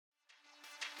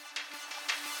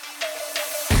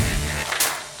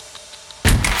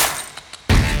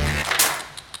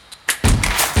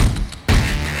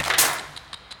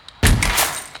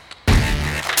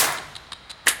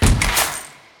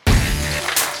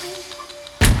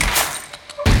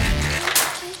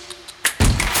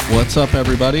What's up,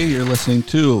 everybody? You're listening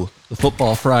to the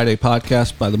Football Friday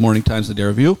podcast by the Morning Times, the Day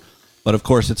Review. But, of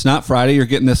course, it's not Friday. You're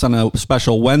getting this on a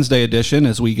special Wednesday edition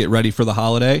as we get ready for the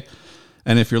holiday.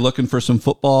 And if you're looking for some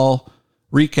football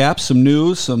recaps, some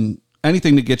news,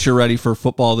 anything to get you ready for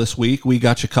football this week, we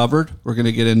got you covered. We're going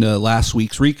to get into last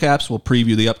week's recaps. We'll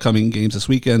preview the upcoming games this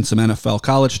weekend, some NFL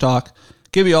college talk,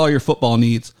 give you all your football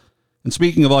needs. And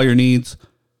speaking of all your needs,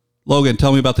 Logan,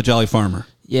 tell me about the Jolly Farmer.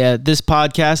 Yeah, this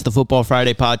podcast, the Football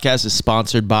Friday podcast, is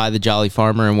sponsored by the Jolly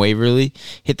Farmer in Waverly.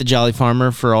 Hit the Jolly Farmer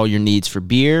for all your needs for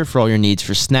beer, for all your needs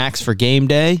for snacks for game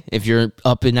day. If you're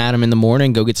up and at them in the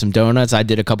morning, go get some donuts. I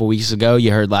did a couple weeks ago.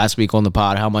 You heard last week on the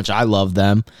pod how much I love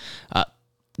them.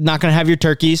 Not going to have your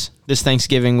turkeys this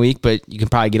Thanksgiving week, but you can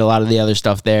probably get a lot of the other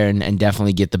stuff there and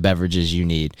definitely get the beverages you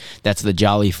need. That's the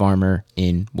Jolly Farmer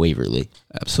in Waverly.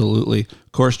 Absolutely.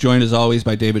 Of course, joined as always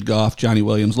by David Goff, Johnny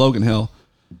Williams, Logan Hill.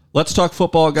 Let's talk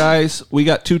football, guys. We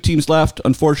got two teams left.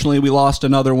 Unfortunately, we lost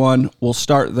another one. We'll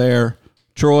start there.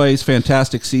 Troy's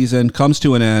fantastic season comes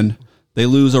to an end. They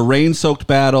lose a rain-soaked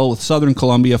battle with Southern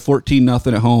Columbia,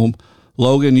 14-0 at home.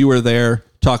 Logan, you were there.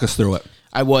 Talk us through it.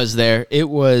 I was there.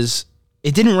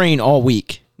 It didn't rain all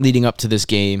week leading up to this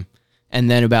game.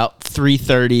 And then about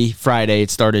 3:30 Friday,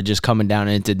 it started just coming down,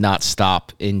 and it did not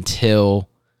stop until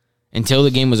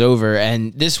the game was over.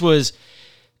 And this was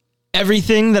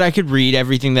everything that I could read,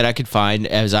 everything that I could find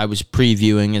as I was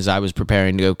previewing, as I was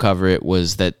preparing to go cover it,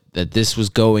 was that this was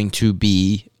going to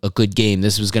be a good game.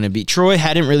 This was going to be... Troy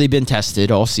hadn't really been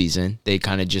tested all season. They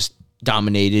kind of just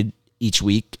dominated each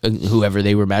week, whoever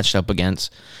they were matched up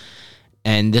against.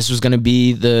 And this was going to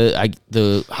be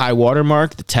the high water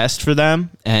mark, the test for them.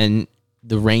 And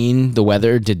the rain, the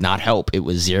weather did not help. It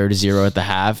was 0-0 at the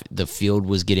half. The field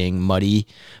was getting muddy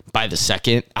by the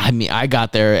second. I mean, I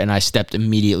got there and I stepped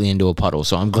immediately into a puddle.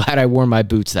 So I'm glad I wore my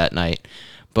boots that night.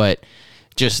 But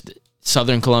just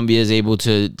Southern Columbia is able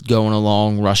to go on a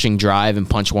long rushing drive and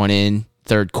punch one in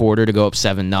third quarter to go up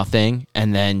 7-0.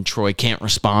 And then Troy can't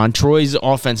respond. Troy's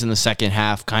offense in the second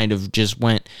half kind of just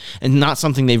went, and not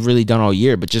something they've really done all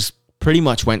year, but just pretty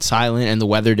much went silent, and the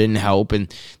weather didn't help,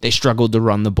 and they struggled to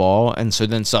run the ball. And so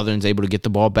then Southern's able to get the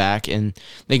ball back, and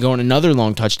they go on another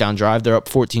long touchdown drive. They're up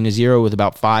 14-0 with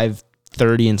about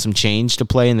 5:30 and some change to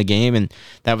play in the game, and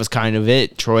that was kind of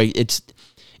it. Troy,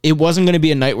 it wasn't going to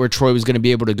be a night where Troy was going to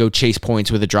be able to go chase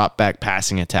points with a drop-back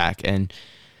passing attack. And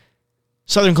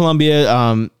Southern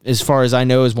Columbia, as far as I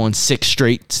know, has won 6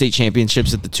 straight state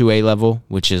championships at the 2A level,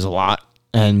 which is a lot.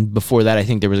 And before that, I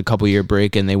think there was a couple-year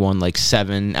break, and they won like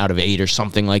 7 out of 8 or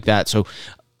something like that. So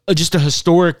just a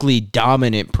historically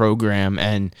dominant program,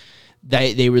 and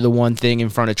they were the one thing in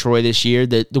front of Troy this year.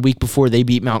 The week before they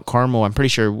beat Mount Carmel, I'm pretty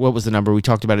sure, what was the number? We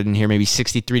talked about it in here, maybe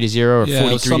 63-0 or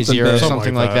 43-0 or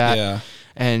something like that. Yeah.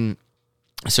 And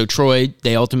so Troy,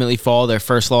 they ultimately fall. Their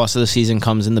first loss of the season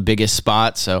comes in the biggest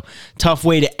spot. So tough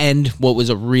way to end what was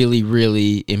a really,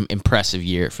 really impressive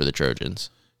year for the Trojans.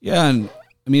 Yeah, and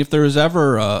I mean, if there was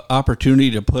ever an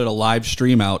opportunity to put a live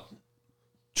stream out,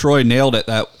 Troy nailed it.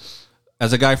 That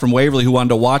as a guy from Waverly who wanted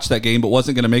to watch that game but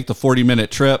wasn't going to make the 40-minute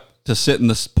trip to sit in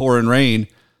this pouring rain,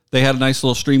 they had a nice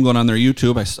little stream going on their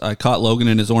YouTube. I caught Logan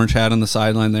in his orange hat on the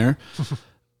sideline there.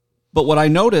 But what I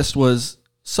noticed was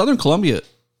Southern Columbia,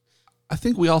 I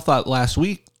think we all thought last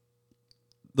week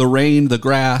the rain, the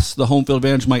grass, the home field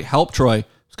advantage might help Troy.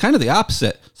 It's kind of the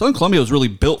opposite. Southern Columbia was really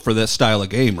built for this style of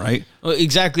game, right? Well,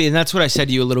 exactly, and that's what I said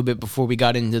to you a little bit before we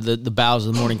got into the bowels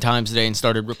of the Morning Times today and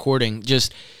started recording.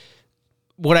 Just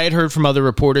what I had heard from other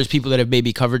reporters, people that have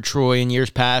maybe covered Troy in years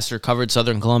past or covered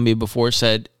Southern Columbia before,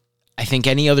 said, I think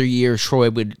any other year Troy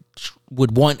would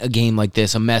want a game like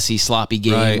this, a messy, sloppy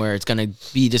game right, where it's going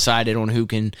to be decided on who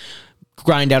can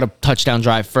grind out a touchdown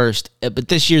drive first. But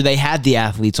this year they had the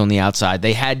athletes on the outside.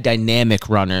 They had dynamic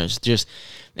runners,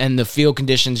 and the field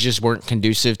conditions just weren't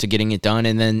conducive to getting it done.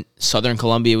 And then Southern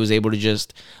Columbia was able to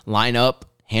just line up,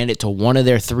 hand it to one of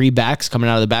their 3 backs coming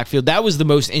out of the backfield. That was the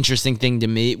most interesting thing to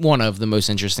me. One of the most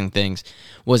interesting things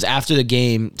was after the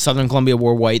game, Southern Columbia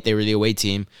wore white. They were the away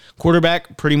team.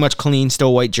 Quarterback, pretty much clean,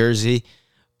 still white jersey.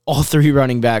 All 3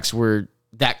 running backs were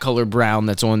that color brown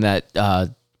that's on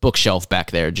that bookshelf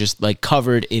back there, just like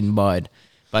covered in mud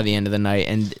by the end of the night.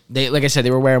 And they, like I said,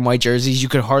 they were wearing white jerseys. You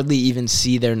could hardly even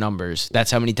see their numbers.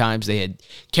 That's how many times they had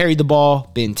carried the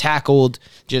ball, been tackled.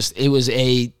 It was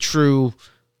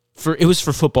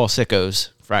for football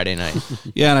sickos Friday night.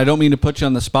 Yeah, and I don't mean to put you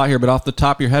on the spot here, but off the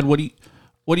top of your head, what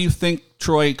do you think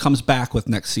Troy comes back with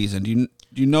next season? Do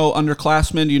you know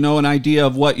underclassmen? Do you know an idea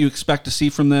of what you expect to see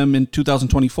from them in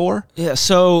 2024? Yeah,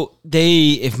 so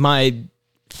if my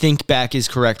think back is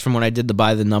correct from when I did the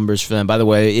by the numbers for them. By the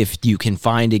way, if you can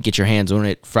find it, get your hands on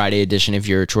it. Friday edition, if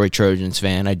you're a Troy Trojans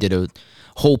fan, I did a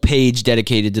whole page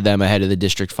dedicated to them ahead of the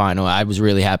district final. I was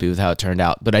really happy with how it turned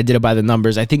out, but I did it by the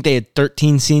numbers. I think they had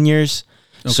 13 seniors.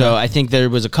 Okay. So I think there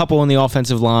was a couple on the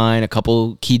offensive line, a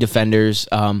couple key defenders.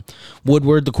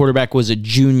 Woodward, the quarterback, was a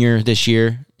junior this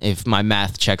year, if my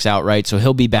math checks out right. So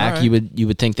he'll be back. Right. You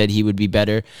would think that he would be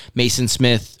better. Mason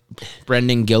Smith,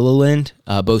 Brendan Gilliland,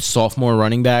 both sophomore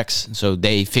running backs. So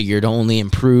they figured only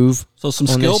improve. So some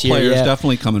skill players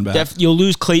definitely coming back. You'll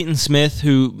lose Clayton Smith,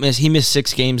 who missed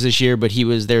 6 games this year, but he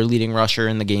was their leading rusher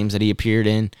in the games that he appeared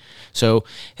in. So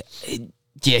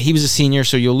yeah, he was a senior,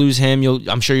 so you'll lose him.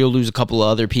 I'm sure you'll lose a couple of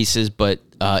other pieces, but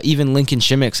even Lincoln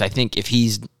Shimmicks, I think if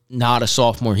he's not a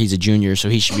sophomore, he's a junior, so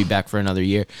he should be back for another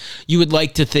year. You would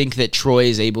like to think that Troy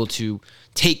is able to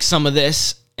take some of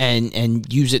this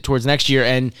and use it towards next year,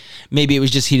 and maybe it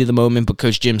was just heat of the moment, but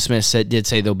Coach Jim Smith did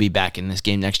say they'll be back in this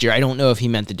game next year. I don't know if he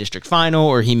meant the district final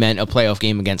or he meant a playoff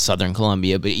game against Southern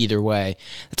Columbia, but either way,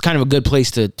 it's kind of a good place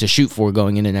to shoot for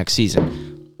going into next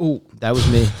season. Oh, that was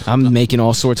me. I'm making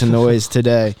all sorts of noise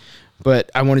today.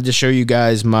 But I wanted to show you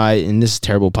guys and this is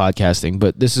terrible podcasting,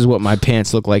 but this is what my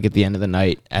pants look like at the end of the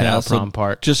night at our prom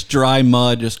park. Just dry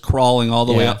mud, just crawling all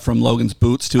the way up from Logan's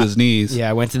boots to his knees. Yeah,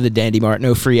 I went to the Dandy Mart.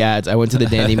 No free ads. I went to the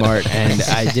Dandy Mart, and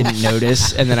I didn't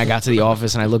notice. And then I got to the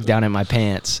office, and I looked down at my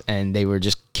pants, and they were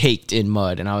just caked in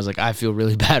mud. And I was like, I feel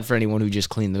really bad for anyone who just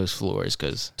cleaned those floors.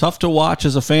 Tough to watch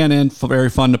as a fan and very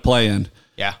fun to play in.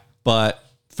 Yeah. But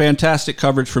fantastic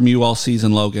coverage from you all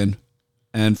season, Logan.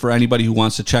 And for anybody who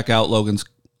wants to check out Logan's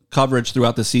coverage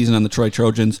throughout the season on the Troy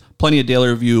Trojans, plenty of Daily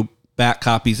Review back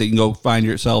copies that you can go find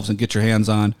yourselves and get your hands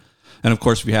on. And, of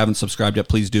course, if you haven't subscribed yet,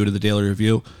 please do to the Daily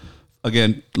Review.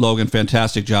 Again, Logan,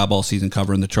 fantastic job all season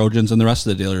covering the Trojans and the rest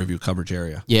of the Daily Review coverage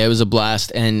area. Yeah, it was a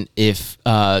blast. And if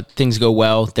things go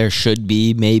well, there should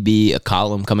be maybe a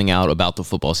column coming out about the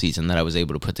football season that I was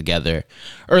able to put together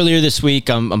earlier this week.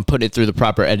 I'm putting it through the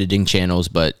proper editing channels,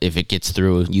 but if it gets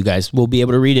through, you guys will be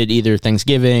able to read it either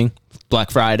Thanksgiving, Black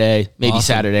Friday, maybe awesome.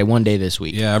 Saturday, one day this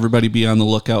week. Yeah, everybody be on the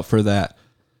lookout for that.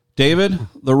 David,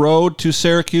 the road to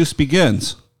Syracuse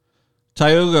begins.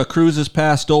 Tioga cruises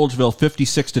past Dolgeville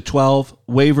 56-12.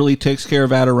 Waverly takes care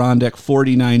of Adirondack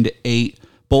 49-8.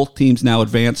 Both teams now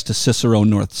advance to Cicero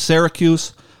North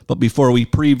Syracuse. But before we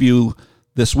preview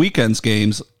this weekend's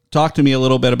games, talk to me a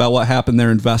little bit about what happened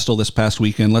there in Vestal this past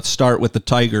weekend. Let's start with the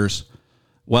Tigers,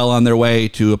 well on their way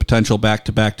to a potential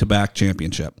back-to-back-to-back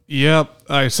championship. Yep,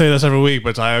 I say this every week,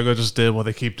 but Tioga just did what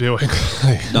they keep doing.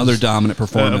 Another dominant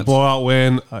performance. A blowout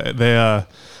win.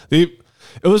 It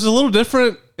was a little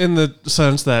different in the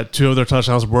sense that 2 of their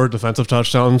touchdowns were defensive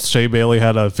touchdowns. Shea Bailey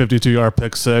had a 52-yard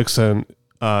pick six, and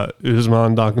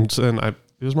Usman Duncanson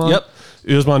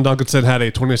had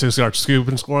a 26-yard scoop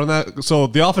and score on that. So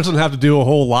the offense didn't have to do a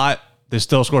whole lot. They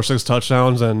still scored 6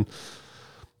 touchdowns, and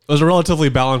it was a relatively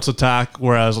balanced attack,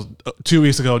 whereas 2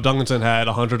 weeks ago, Duncanson had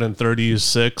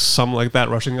 136, something like that,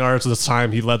 rushing yards. This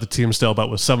time, he led the team still, but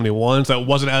with 71. So it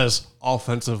wasn't as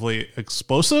offensively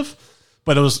explosive,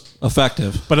 but it was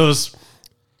effective. But it was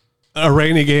a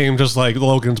rainy game, just like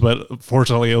Logan's, but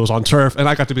fortunately it was on turf, and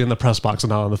I got to be in the press box and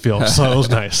not on the field, so it was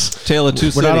nice. Tale of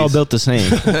two cities. We're not all built the same.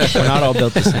 We're not all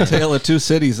built the same. Tale of two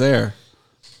cities there.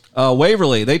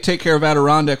 Waverly, they take care of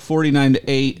Adirondack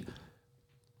 49-8.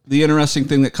 The interesting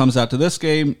thing that comes out to this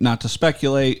game, not to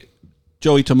speculate,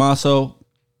 Joey Tommaso,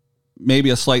 maybe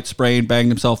a slight sprain, banged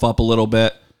himself up a little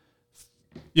bit.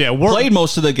 Yeah, played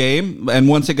most of the game, and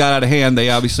once it got out of hand, they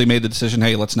obviously made the decision,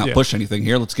 hey, let's not push anything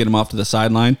here. Let's get him off to the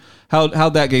sideline.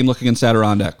 How'd that game look against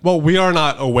Adirondack? Well, we are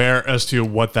not aware as to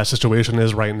what that situation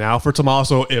is right now for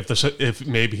Tommaso, if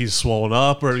maybe he's swollen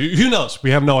up, or who knows? We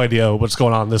have no idea what's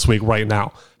going on this week right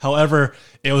now. However,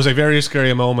 it was a very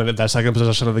scary moment at that second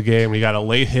possession of the game. We got a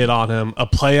late hit on him, a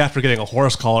play after getting a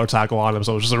horse collar tackle on him,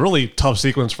 so it was just a really tough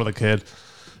sequence for the kid.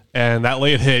 And that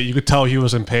late hit, you could tell he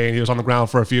was in pain. He was on the ground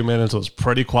for a few minutes. It was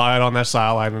pretty quiet on that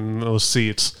sideline and those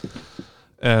seats.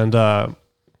 And but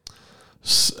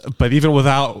even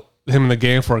without him in the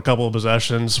game for a couple of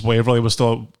possessions, Waverly was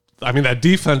still. I mean, that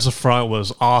defensive front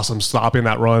was awesome, stopping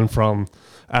that run from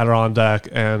Adirondack.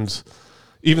 And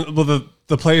even with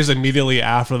the plays immediately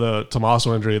after the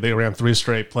Tommaso injury, they ran 3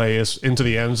 straight plays into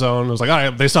the end zone. It was like, all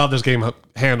right, they saw this game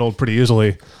handled pretty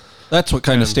easily. That's what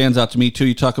kind of stands out to me, too.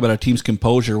 You talk about a team's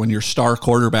composure when your star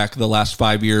quarterback of the last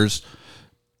 5 years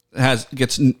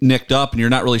gets nicked up and you're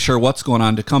not really sure what's going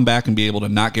on, to come back and be able to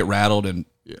not get rattled and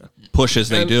push as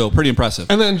they do. Pretty impressive.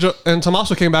 And then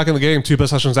Tommaso came back in the game 2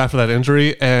 possessions after that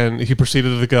injury, and he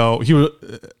proceeded to go.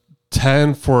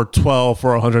 10 for 12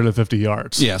 for 150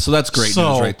 yards. Yeah, so that's great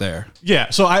news right there. Yeah,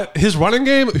 so his running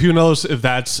game, who knows if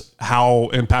that's how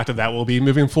impacted that will be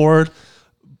moving forward.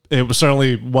 It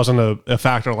certainly wasn't a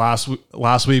factor last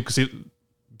week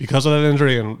because of that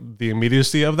injury and the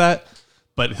immediacy of that.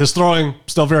 But his throwing,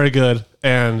 still very good.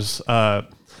 And I'll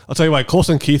tell you what,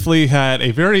 Colson Keithley had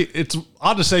it's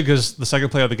odd to say because the second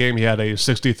play of the game, he had a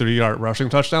 63-yard rushing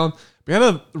touchdown. We had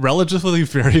a relatively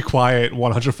very quiet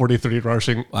 143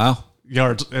 rushing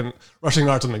yards in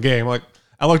the game. Like,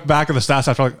 I looked back at the stats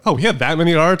after, he had that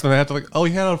many yards, and I had to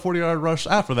he had a 40-yard rush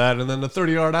after that, and then a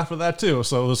 30-yard after that too.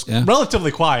 So it was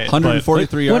relatively quiet.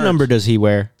 143 yards. What number does he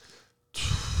wear?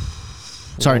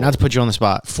 Sorry, not to put you on the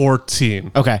spot.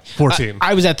 14. Okay. 14.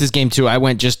 I was at this game too. I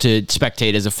went just to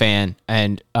spectate as a fan,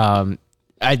 and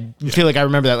I feel like I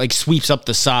remember that, sweeps up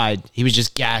the side. He was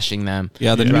just gashing them.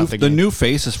 Yeah, the new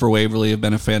faces for Waverly have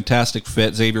been a fantastic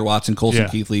fit. Xavier Watson, Colson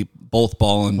Keithley, both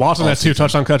balling. Watson had 2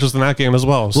 touchdown catches in that game as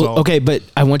well. So. Okay, but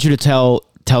I want you to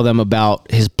tell them about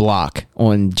his block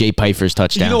on Jay Pfeiffer's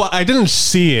touchdown. You know what? I didn't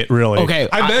see it really. Okay,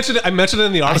 I mentioned it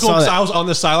in the article because I was on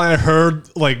the sideline. I heard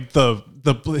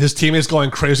his teammates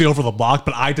going crazy over the block,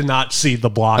 but I did not see the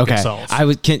block itself.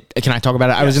 Can I talk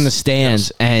about it? I was in the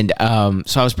stands, and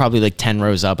so I was probably 10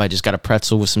 rows up. I just got a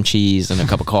pretzel with some cheese and a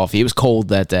cup of coffee. It was cold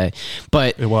that day,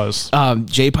 but it was.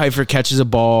 Jay Pfeiffer catches a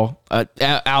ball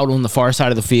out on the far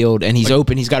side of the field, and he's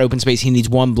open. He's got open space. He needs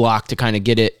one block to kind of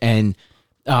get it, and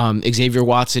Xavier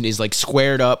Watson is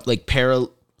squared up,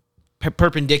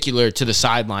 perpendicular to the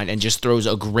sideline, and just throws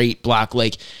a great block.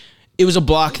 It was a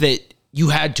block that you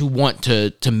had to want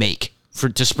to make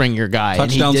to spring your guy.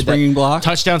 Touchdown springing block?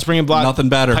 Touchdown springing block. Nothing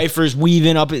better. Pfeiffer's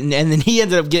weaving up, and then he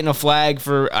ended up getting a flag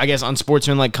for, I guess,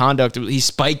 unsportsmanlike conduct. He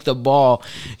spiked the ball.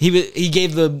 He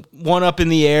gave the one up in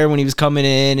the air when he was coming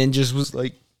in and just was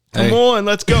like, come on,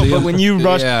 let's go. But when you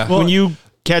rush, when you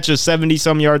catch a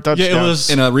 70-some-yard touchdown. It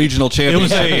was in a regional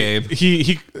championship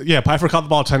game. Pfeiffer caught the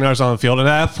ball 10 yards on the field, and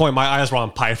at that point, my eyes were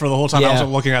on Pfeiffer the whole time. I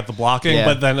wasn't looking at the blocking,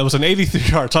 but then it was an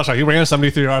 83-yard touchdown. He ran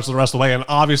 73 yards the rest of the way, and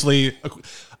obviously,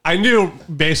 I knew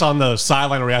based on the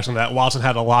sideline reaction that Watson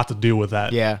had a lot to do with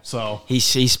that. Yeah, so he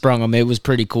sprung him. It was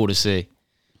pretty cool to see.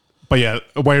 But yeah,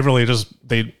 Waverly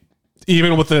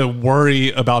even with the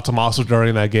worry about Tommaso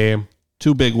during that game.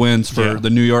 2 big wins for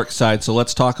the New York side. So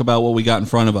let's talk about what we got in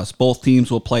front of us. Both teams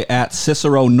will play at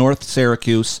Cicero North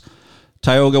Syracuse.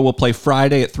 Tioga will play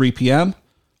Friday at 3 p.m.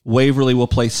 Waverly will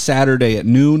play Saturday at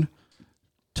noon.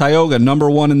 Tioga,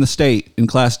 number 1 in the state in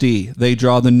Class D. They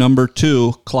draw the number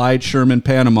 2 Clyde Sherman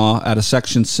Panama out of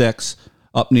Section 6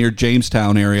 up near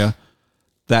Jamestown area.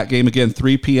 That game again,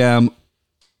 3 p.m.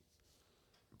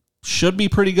 Should be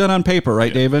pretty good on paper,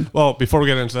 right, David? Well, before we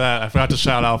get into that, I forgot to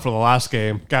shout out for the last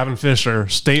game. Gavin Fisher,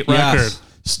 state record. Yes.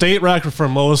 State record for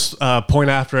most point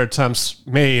after attempts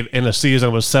made in a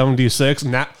season was 76.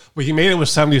 But he made it with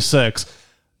 76.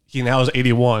 He now is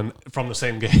 81 from the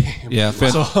same game. Yeah.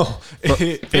 So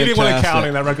 81 and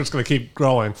counting, that record's going to keep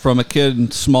growing. From a kid in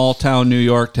small town New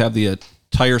York to have the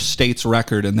entire state's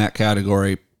record in that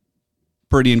category,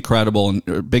 pretty incredible.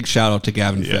 And big shout out to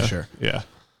Gavin Fisher. Yeah.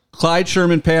 Clyde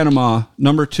Sherman Panama,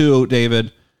 number 2,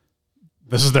 David.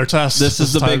 This is their test. This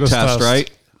is the big test,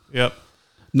 right? Yep.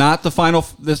 Not the final.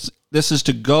 This is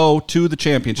to go to the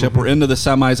championship. We're into the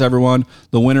semis, everyone.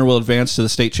 The winner will advance to the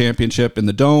state championship in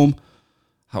the Dome.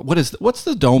 What's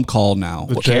the Dome called now?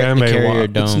 The JMA Carrier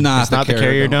Dome. It's not the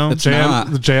Carrier Dome. It's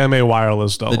not the JMA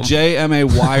Wireless Dome. The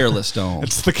JMA Wireless Dome.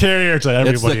 It's the carrier to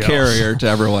everybody else. It's the carrier to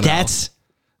everyone else.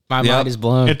 My mind is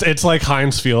blown. It's like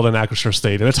Heinz Field and Acrisure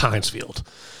Stadium. It's Heinz Field.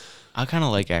 I kind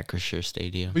of like Acrisure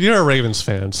Stadium. But you're a Ravens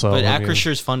fan, so. But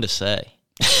Acrisure fun to say.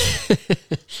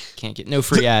 Can't get no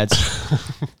free ads.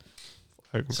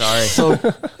 Sorry. So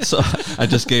I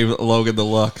just gave Logan the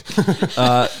look.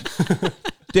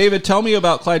 David, tell me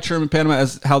about Clyde Sherman Panama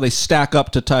as how they stack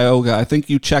up to Tioga. I think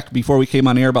you checked before we came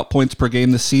on air about points per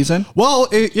game this season. Well,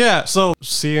 so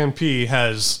CMP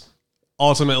has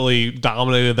ultimately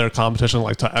dominated their competition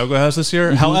like Tioga has this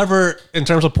year. However, in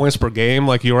terms of points per game,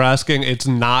 like you were asking, it's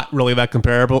not really that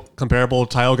comparable.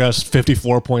 Tioga has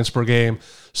 54 points per game.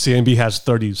 CMB has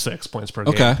 36 points per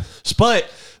game. Okay.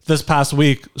 But this past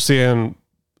week, CSP.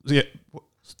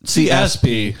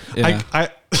 Yeah.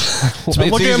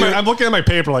 I'm looking at my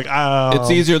paper like,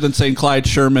 it's easier than saying Clyde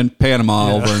Sherman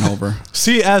Panama over and over.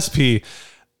 CSP,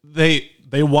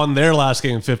 they won their last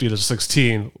game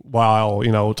 50-16, while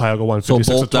Tioga won 56-12.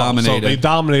 So both dominated. So they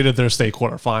dominated their state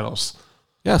quarterfinals.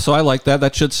 Yeah, so I like that.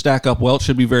 That should stack up well. It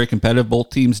should be very competitive. Both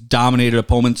teams dominated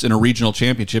opponents in a regional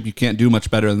championship. You can't do much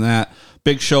better than that.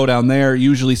 Big showdown there.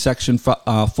 Usually Section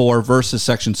 4 versus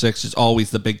Section 6 is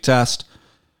always the big test.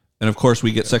 And, of course,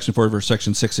 we get Section 4 versus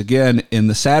Section 6 again. In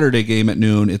the Saturday game at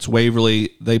noon, it's Waverly.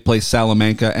 They play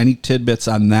Salamanca. Any tidbits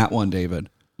on that one, David?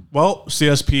 Well,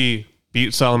 CSP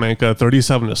beat Salamanca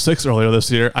 37-6 earlier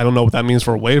this year. I don't know what that means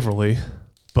for Waverly,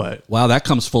 but... Wow, that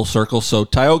comes full circle. So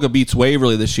Tioga beats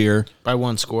Waverly this year. By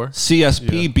one score.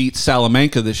 CSP beats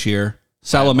Salamanca this year.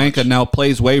 Salamanca now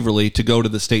plays Waverly to go to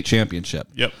the state championship.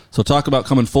 Yep. So talk about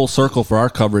coming full circle for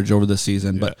our coverage over this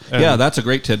season. But yeah, that's a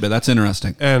great tidbit. That's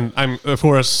interesting. And I'm, of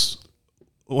course,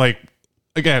 like,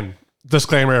 again,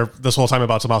 disclaimer this whole time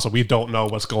about Tommaso, we don't know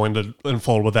what's going to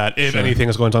unfold with that, if anything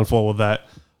is going to unfold with that.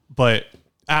 But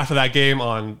after that game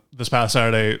on this past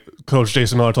Saturday, Coach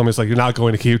Jason Miller told me, it's like, you're not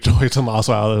going to keep Joey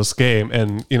Tommaso out of this game.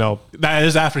 And, you know, that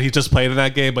is after he just played in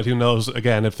that game, but who knows,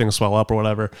 again, if things swell up or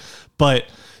whatever. But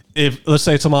if, let's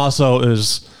say Tommaso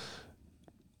is,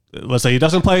 let's say he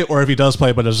doesn't play, or if he does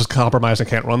play but is just compromised and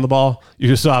can't run the ball,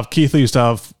 you still have Keithley, you still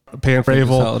have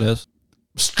Panfravel. That's how it is.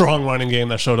 Strong running game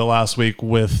that showed it last week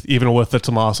with the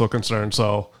Tommaso concern.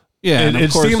 So yeah,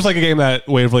 it seems like a game that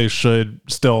Waverly should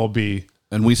still be.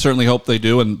 And we certainly hope they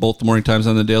do. And both the Morning Times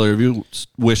and the Daily Review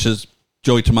wishes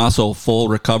Joey Tommaso full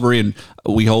recovery. And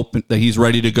we hope that he's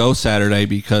ready to go Saturday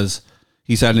because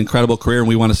he's had an incredible career and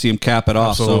we want to see him cap it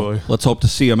off. Absolutely. So let's hope to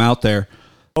see him out there.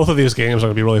 Both of these games are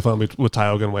going to be really fun with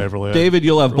Tioga and Waverly. David,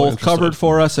 you'll have really both covered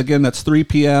for us. Again, that's 3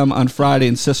 p.m. on Friday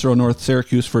in Cicero, North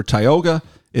Syracuse for Tioga.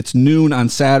 It's noon on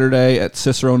Saturday at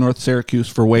Cicero, North Syracuse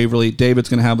for Waverly. David's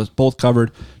going to have us both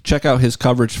covered. Check out his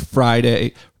coverage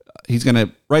Friday. He's going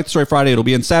to write the story Friday. It'll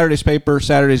be in Saturday's paper.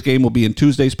 Saturday's game will be in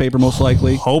Tuesday's paper, most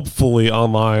likely. Hopefully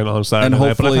online on Saturday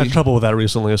night, but I've had trouble with that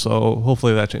recently, so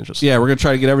hopefully that changes. Yeah, we're going to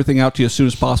try to get everything out to you as soon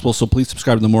as possible, so please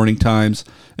subscribe to the Morning Times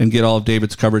and get all of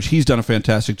David's coverage. He's done a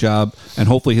fantastic job, and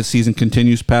hopefully his season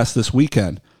continues past this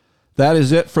weekend. That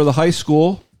is it for the high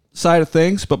school side of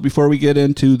things, but before we get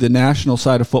into the national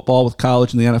side of football with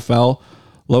college and the NFL,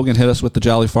 Logan, hit us with the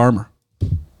Jolly Farmer.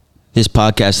 This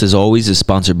podcast, as always, is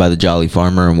sponsored by the Jolly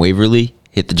Farmer in Waverly.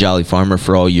 Hit the Jolly Farmer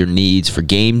for all your needs for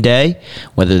game day,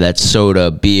 whether that's soda,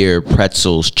 beer,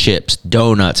 pretzels, chips,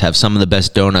 donuts. Have some of the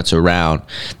best donuts around.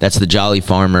 That's the Jolly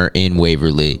Farmer in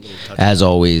Waverly. As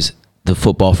always, the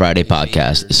Football Friday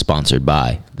podcast is sponsored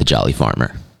by the Jolly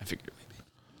Farmer.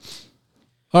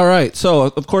 All right, so,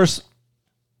 of course,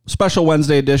 special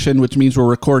Wednesday edition, which means we're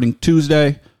recording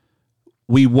Tuesday.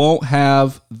 We won't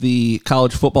have the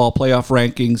college football playoff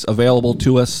rankings available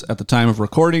to us at the time of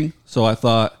recording, so I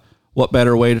thought, what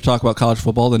better way to talk about college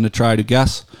football than to try to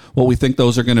guess what we think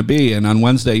those are going to be, and on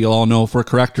Wednesday, you'll all know if we're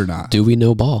correct or not. Do we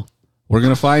know ball? We're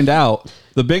going to find out.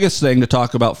 The biggest thing to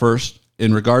talk about first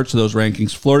in regards to those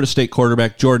rankings, Florida State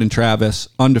quarterback Jordan Travis,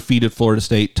 undefeated Florida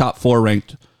State, top 4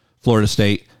 ranked Florida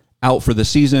State, out for the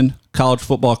season. College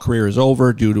football career is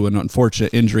over due to an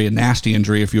unfortunate injury, a nasty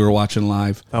injury if you were watching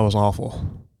live. That was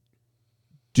awful.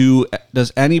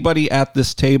 Does anybody at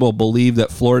this table believe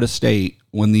that Florida State,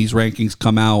 when these rankings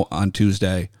come out on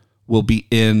Tuesday, will be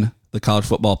in the College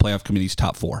Football Playoff Committee's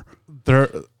top 4?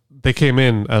 They came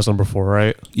in as number 4,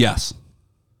 right? Yes.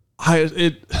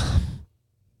 I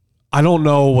don't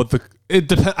know what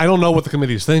I don't know what the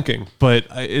committee is thinking, but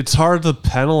it's hard to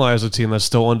penalize a team that's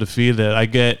still undefeated. I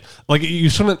get, like, you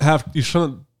shouldn't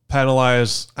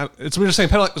penalize. It's weird saying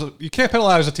penalize. You can't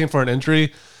penalize a team for an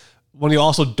injury when you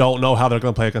also don't know how they're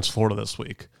going to play against Florida this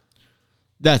week.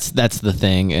 That's the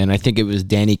thing, and I think it was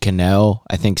Danny Cannell,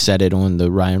 I think, said it on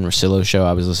the Ryan Russillo show.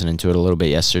 I was listening to it a little bit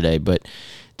yesterday, but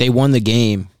they won the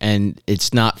game, and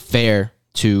it's not fair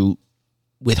to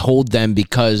withhold them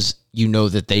because you know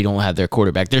that they don't have their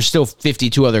quarterback. There's still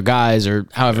 52 other guys or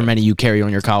however many you carry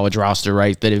on your college roster,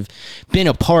 right, that have been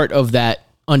a part of that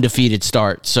undefeated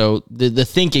start. So the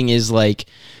thinking is like,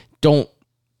 don't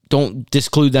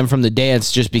disclude them from the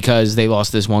dance just because they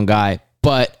lost this one guy.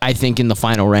 But I think in the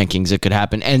final rankings it could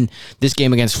happen. And this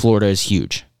game against Florida is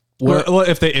huge. Well,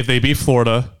 if they beat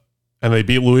Florida and they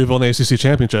beat Louisville in the ACC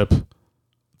championship,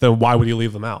 then why would you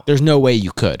leave them out? There's no way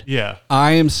you could. Yeah.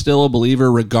 I am still a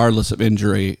believer, regardless of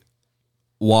injury,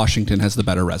 Washington has the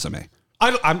better resume.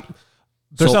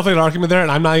 There's definitely an argument there,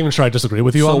 and I'm not even sure I disagree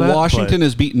with you on that. So Washington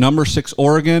has beat number 6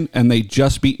 Oregon, and they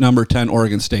just beat number 10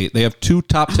 Oregon State. They have 2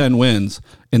 top 10 wins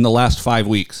in the last 5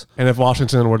 weeks. And if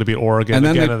Washington were to beat Oregon and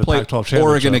then again they in the play Pac-12 championship,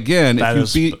 Oregon again,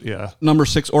 if you beat number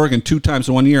 6 Oregon 2 times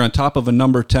in 1 year on top of a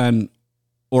number 10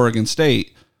 Oregon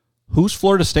State, who's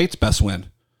Florida State's best win?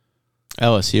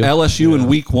 LSU in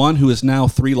week 1, who is now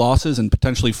 3 losses and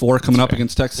potentially 4 coming up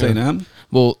against Texas A&M.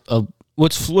 Well,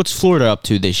 what's Florida up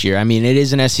to this year? I mean, it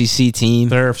is an SEC team.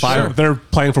 They're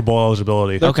playing for bowl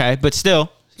eligibility. Okay, but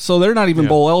still. So they're not even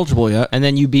bowl eligible yet. And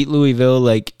then you beat Louisville,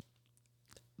 like,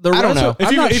 I don't know.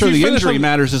 I'm not sure the injury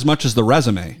matters as much as the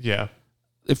resume. Yeah.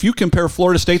 if you compare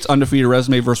Florida State's undefeated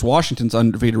resume versus Washington's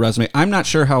undefeated resume, I'm not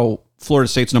sure how Florida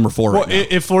State's number 4 right now.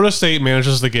 If Florida State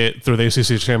manages to get through the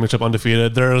ACC championship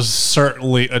undefeated, there's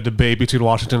certainly a debate between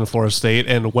Washington and Florida State,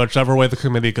 and whichever way the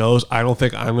committee goes, I don't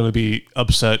think I'm going to be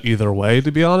upset either way,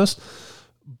 to be honest.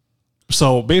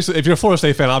 So basically, if you're a Florida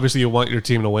State fan, obviously you want your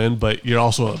team to win, but you're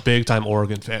also a big-time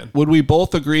Oregon fan. Would we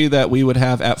both agree that we would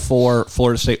have at 4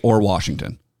 Florida State or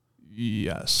Washington?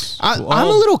 Yes. I'm a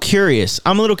little curious.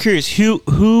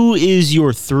 Who is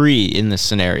your 3 in this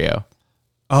scenario?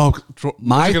 Oh,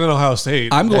 Michigan and Ohio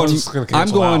State. I'm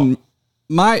going.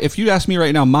 If you ask me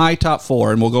right now, my top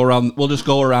 4, and we'll go around. We'll just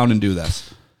go around and do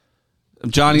this.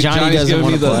 Johnny's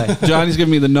giving me Johnny's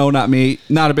giving me the no, not me.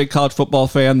 Not a big college football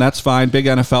fan. That's fine. Big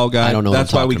NFL guy. I don't know.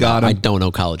 That's why we got him. I don't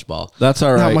know college ball. That's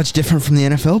all right. Not much different from the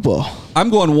NFL ball. I'm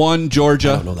going 1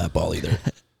 Georgia. I don't know that ball either.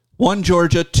 1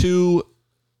 Georgia, 2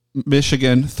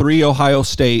 Michigan, 3 Ohio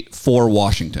State, 4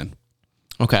 Washington.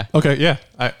 Okay. Yeah.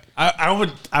 I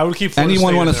would keep. Florida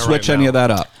Anyone State want to switch any of that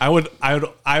up? I would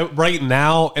right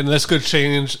now, and this could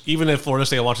change. Even if Florida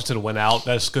State and Washington win out,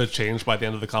 this could change by the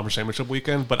end of the conference championship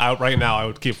weekend. But right now, I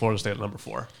would keep Florida State at number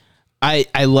 4.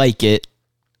 I like it,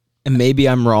 and maybe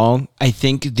I'm wrong. I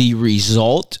think the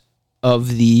result of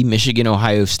the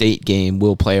Michigan-Ohio State game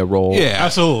will play a role. Yeah,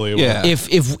 absolutely. Yeah.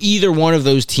 If either one of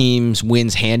those teams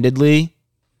wins handedly,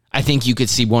 I think you could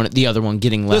see the other one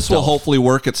getting left. This will hopefully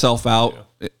work itself out.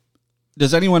 Yeah.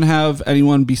 Does anyone have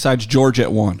anyone besides Georgia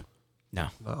at 1? No.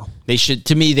 They should.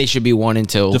 To me, they should be 1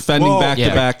 until defending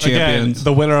back-to-back champions. Again,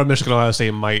 the winner of Michigan Ohio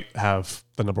State might have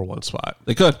the number 1 spot.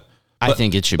 They could. I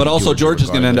think it should. But be also, Georgia's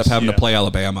going to end up having to play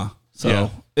Alabama, so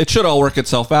it should all work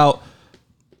itself out.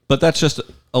 But that's just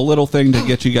a little thing to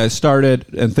get you guys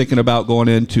started and thinking about going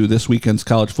into this weekend's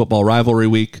college football rivalry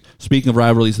week. Speaking of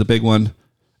rivalries, the big one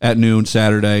at noon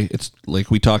Saturday. It's like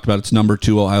we talked about. It's number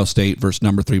 2 Ohio State versus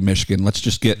number 3 Michigan. Let's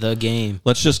just get the game.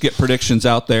 Let's just get predictions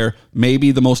out there. Maybe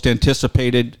the most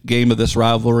anticipated game of this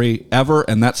rivalry ever,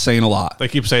 and that's saying a lot. They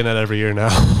keep saying that every year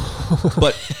now.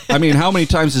 But I mean, how many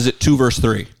times is it 2 versus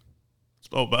 3?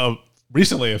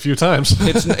 Recently, a few times.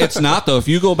 It's not though. If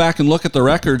you go back and look at the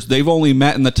records, they've only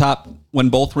met in the top when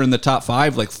both were in the top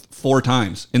 5 like 4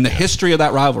 times in the history of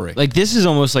that rivalry. Like this is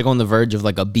almost like on the verge of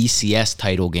like a BCS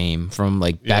title game from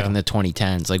like back in the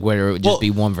 2010s, like where it would just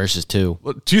be 1 versus 2.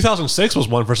 2006 was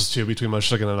 1 versus 2 between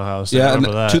Michigan and Ohio State. Yeah, I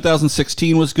remember that.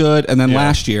 2016 was good, and then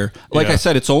last year, like I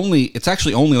said, it's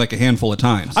actually only like a handful of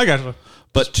times. I got you.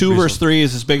 But 2 versus 3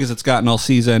 is as big as it's gotten all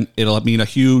season. It'll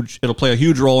play a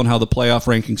huge role in how the playoff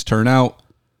rankings turn out.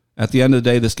 At the end of the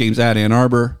day, this game's at Ann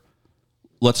Arbor.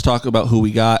 Let's talk about who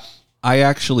we got. I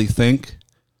actually think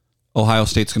Ohio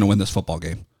State's going to win this football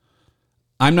game.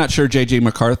 I'm not sure J.J.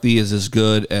 McCarthy is as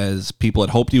good as people had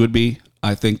hoped he would be.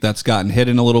 I think that's gotten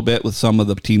hidden a little bit with some of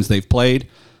the teams they've played.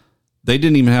 They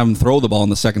didn't even have him throw the ball in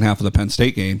the second half of the Penn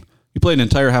State game. He played an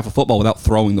entire half of football without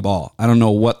throwing the ball. I don't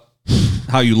know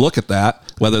how you look at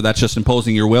that, whether that's just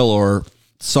imposing your will or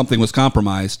something was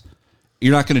compromised.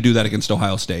 You're not going to do that against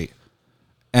Ohio State.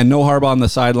 And no Harbaugh on the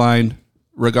sideline,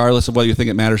 regardless of whether you think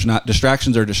it matters or not.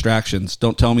 Distractions are distractions.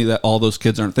 Don't tell me that all those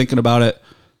kids aren't thinking about it.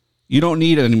 You don't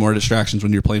need any more distractions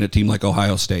when you're playing a team like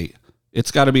Ohio State.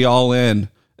 It's got to be all in,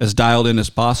 as dialed in as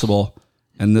possible.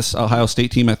 And this Ohio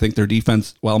State team, I think their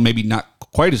defense, while maybe not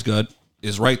quite as good,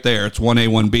 is right there. It's 1A,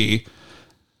 1B.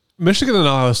 Michigan and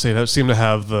Ohio State seem to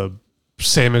have the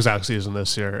same exact season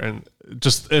this year, and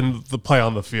just in the play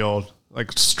on the field,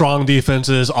 like strong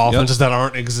defenses, offenses that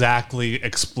aren't exactly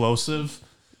explosive.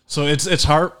 So it's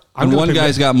hard. And one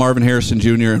guy's got Marvin Harrison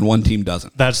Jr. and one team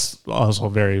doesn't. That's also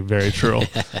very, very true.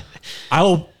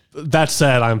 That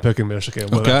said, I'm picking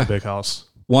Michigan with the big house.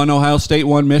 1 Ohio State,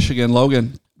 1 Michigan.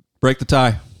 Logan, break the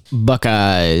tie.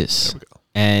 Buckeyes. There we go.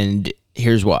 And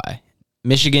here's why.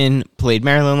 Michigan played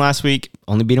Maryland last week,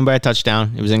 only beat them by a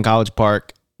touchdown. It was in College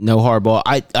Park. No Harbaugh.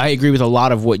 I agree with a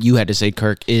lot of what you had to say,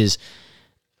 Kirk, is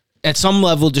at some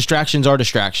level, distractions are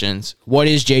distractions. What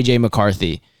is J.J.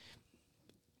 McCarthy?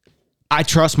 I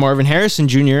trust Marvin Harrison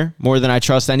Jr. more than I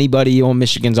trust anybody on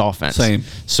Michigan's offense. Same.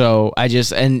 So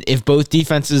and if both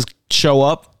defenses show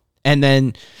up and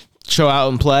then show out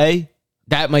and play,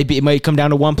 it might come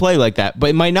down to one play like that, but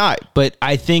it might not. But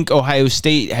I think Ohio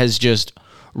State has just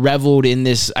reveled in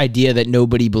this idea that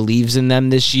nobody believes in them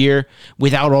this year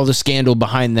without all the scandal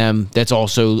behind them that's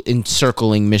also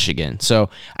encircling Michigan. So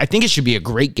I think it should be a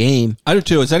great game. I do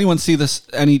too. Does anyone see this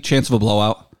any chance of a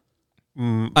blowout?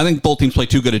 I think both teams play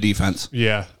too good a defense.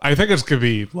 Yeah, I think it's going to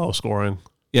be low scoring.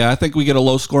 Yeah, I think we get a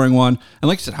low scoring one. And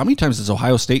like I said, how many times does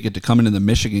Ohio State get to come into the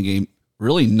Michigan game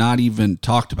really not even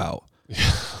talked about?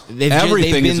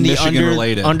 Everything is Michigan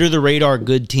related. Under the radar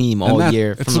good team all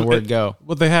year from the word go.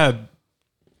 Well, they had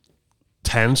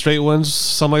 10 straight wins,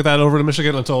 something like that, over to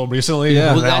Michigan until recently.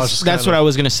 Yeah. Well, that's what I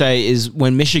was going to say is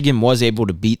when Michigan was able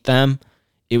to beat them,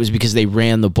 it was because they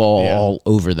ran the ball all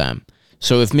over them.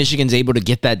 So if Michigan's able to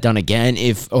get that done again,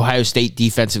 if Ohio State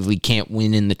defensively can't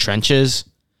win in the trenches,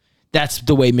 that's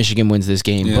the way Michigan wins this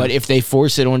game. Yeah. But if they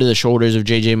force it onto the shoulders of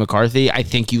J.J. McCarthy, I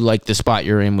think you like the spot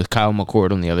you're in with Kyle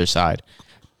McCord on the other side.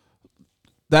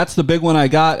 That's the big one I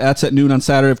got. That's at noon on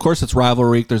Saturday. Of course, it's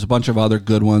rivalry week. There's a bunch of other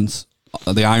good ones.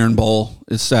 The Iron Bowl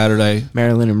is Saturday.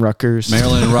 Maryland and Rutgers.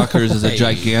 Maryland and Rutgers is a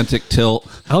gigantic tilt.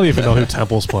 I don't even know who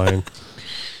Temple's playing.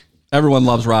 Everyone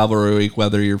loves rivalry week,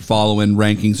 whether you're following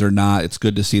rankings or not. It's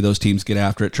good to see those teams get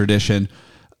after it. Tradition,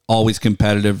 always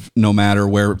competitive, no matter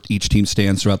where each team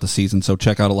stands throughout the season. So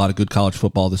check out a lot of good college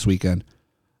football this weekend.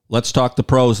 Let's talk the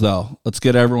pros, though. Let's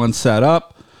get everyone set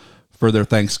up for their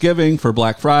Thanksgiving, for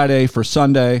Black Friday, for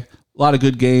Sunday. A lot of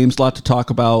good games, a lot to talk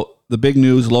about. The big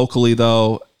news locally,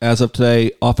 though, as of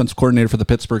today, offensive coordinator for the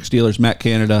Pittsburgh Steelers, Matt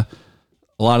Canada.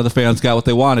 A lot of the fans got what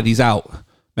they wanted. He's out.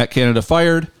 Matt Canada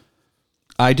fired.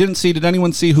 Did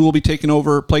anyone see who will be taking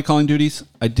over play calling duties?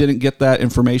 I didn't get that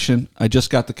information. I just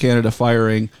got the Canada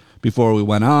firing before we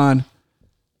went on.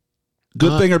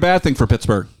 Good thing or bad thing for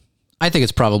Pittsburgh? I think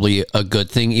it's probably a good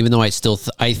thing, even though I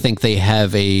think they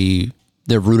have the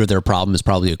root of their problem is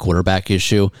probably a quarterback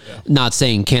issue. Yeah. Not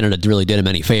saying Canada really did him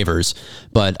any favors,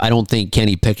 but I don't think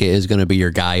Kenny Pickett is going to be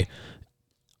your guy.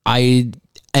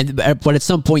 But at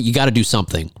some point you got to do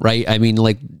something, right? I mean,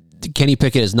 like, Kenny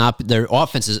Pickett is not their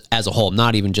offense as a whole,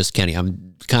 not even just Kenny.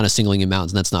 I'm kind of singling him out,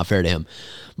 and that's not fair to him.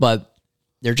 But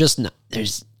they're just not,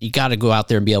 you got to go out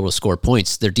there and be able to score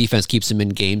points. Their defense keeps them in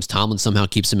games. Tomlin somehow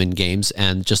keeps them in games,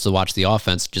 and just to watch the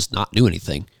offense just not do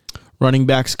anything. Running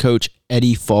backs coach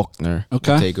Eddie Faulkner will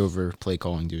Okay. take over play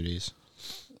calling duties.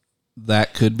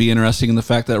 That could be interesting in the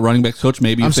fact that running backs coach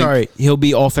maybe. He'll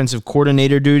be offensive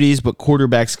coordinator duties, but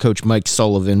quarterbacks coach Mike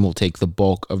Sullivan will take the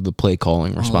bulk of the play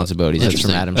calling responsibilities. That's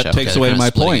from Adam That Schefter. takes away my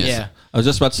point. Yeah. I was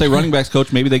just about to say running backs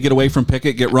coach. Maybe they get away from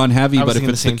Pickett, get run heavy, I was but if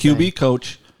thinking it's the the same QB thing.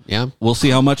 coach, Yeah. we'll see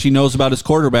how much he knows about his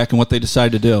quarterback and what they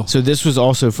decide to do. So this was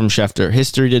also from Schefter.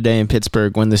 History today in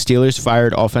Pittsburgh. When the Steelers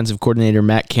fired offensive coordinator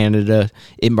Matt Canada,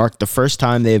 it marked the first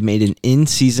time they have made an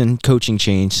in-season coaching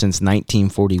change since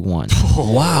 1941.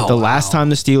 Wow. The last time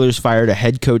the Steelers fired a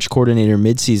head coach coordinator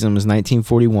midseason was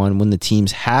 1941 when the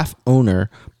team's half-owner,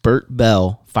 Bert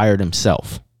Bell, fired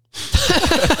himself.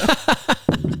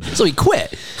 So he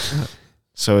quit.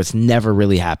 So it's never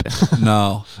really happened.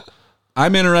 No.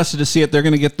 I'm interested to see it. They're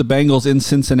going to get the Bengals in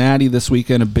Cincinnati this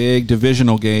weekend, a big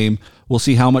divisional game. We'll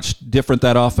see how much different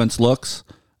that offense looks.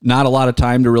 Not a lot of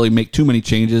time to really make too many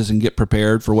changes and get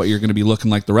prepared for what you're going to be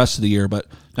looking like the rest of the year. But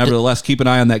nevertheless, keep an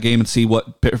eye on that game and see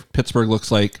what Pittsburgh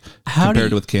looks like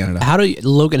compared with Canada.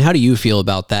 Logan, how do you feel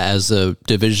about that as a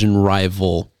division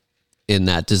rival in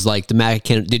that?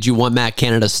 Did you want Matt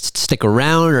Canada to stick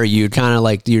around, or are you kind of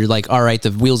like, you're like, all right,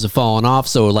 the wheels have fallen off,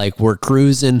 so like we're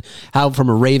cruising? How, from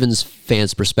a Ravens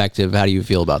fan's perspective, how do you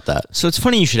feel about that? So it's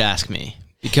funny you should ask me,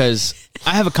 because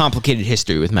I have a complicated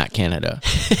history with Matt Canada.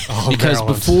 Because Maryland.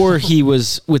 before he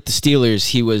was with the Steelers,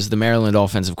 he was the Maryland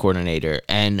offensive coordinator.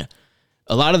 And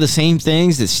a lot of the same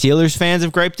things that Steelers fans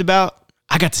have griped about,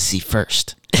 I got to see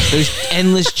first. Those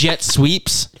endless jet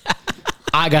sweeps,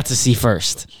 I got to see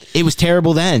first. It was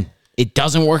terrible then. It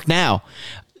doesn't work now.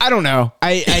 I don't know.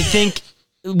 I think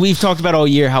we've talked about all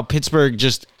year how Pittsburgh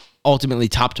just ultimately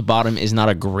top to bottom is not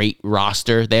a great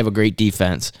roster. They have a great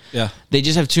defense. Yeah. They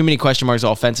just have too many question marks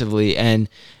offensively, and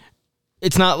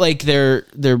it's not like they're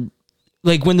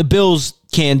like when the Bills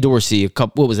canned Dorsey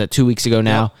 2 weeks ago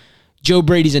now. Yeah. Joe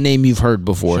Brady's a name you've heard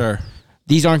before. Sure.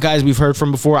 These aren't guys we've heard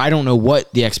from before. I don't know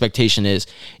what the expectation is.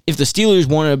 If the Steelers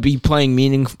want to be playing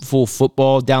meaningful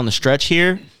football down the stretch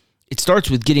here, it starts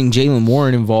with getting Jalen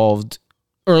Warren involved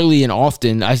early and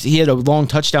often. He had a long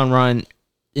touchdown run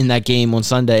in that game on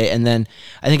Sunday, and then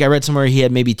I think I read somewhere he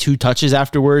had maybe 2 touches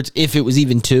afterwards, if it was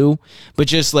even 2. But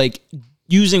just like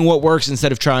using what works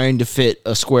instead of trying to fit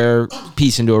a square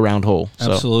piece into a round hole.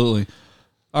 So. Absolutely.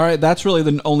 All right, that's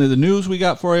really only the news we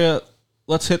got for you.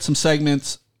 Let's hit some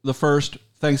segments. The first,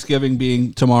 Thanksgiving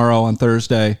being tomorrow on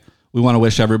Thursday. We want to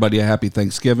wish everybody a happy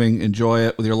Thanksgiving. Enjoy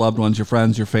it with your loved ones, your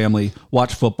friends, your family.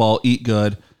 Watch football, eat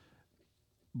good.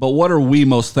 But what are we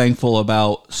most thankful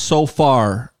about so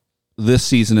far this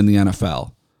season in the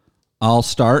NFL? I'll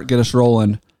start, get us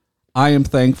rolling. I am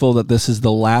thankful that this is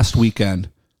the last weekend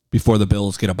before the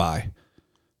Bills get a bye,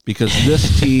 because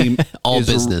this team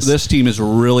this team is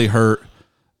really hurt.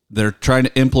 They're trying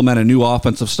to implement a new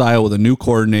offensive style with a new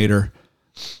coordinator.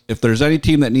 If there's any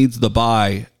team that needs the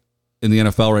bye in the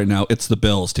NFL right now, it's the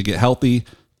Bills, to get healthy,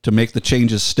 to make the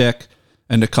changes stick.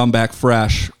 and to come back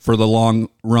fresh for the long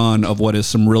run of what is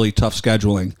some really tough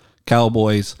scheduling.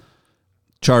 Cowboys,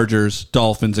 Chargers,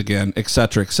 Dolphins again, et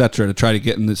cetera, to try to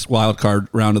get in this wild card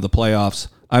round of the playoffs.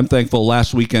 I'm thankful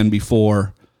last weekend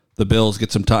before the Bills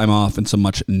get some time off and some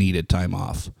much needed time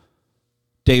off.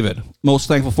 David, most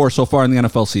thankful for so far in the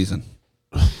NFL season?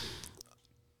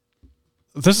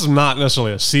 This is not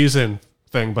necessarily a season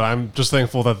thing, but I'm just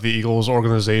thankful that the Eagles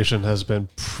organization has been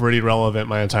pretty relevant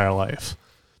my entire life.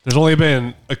 There's only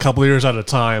been a couple of years at a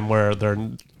time where they're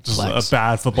just a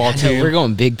bad football team. We're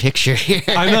going big picture here.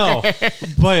 I know,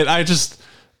 but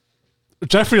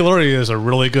Jeffrey Lurie is a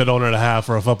really good owner to have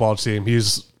for a football team.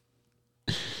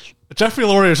 Jeffrey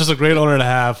Lurie is just a great owner to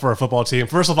have for a football team.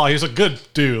 First of all, he's a good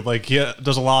dude. Like, he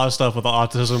does a lot of stuff with the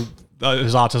autism.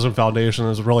 His autism foundation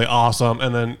is really awesome.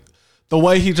 And then the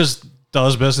way he just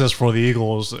does business for the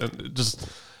Eagles, and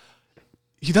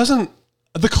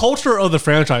the culture of the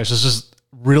franchise is just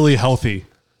really healthy,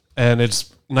 and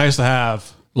it's nice to have.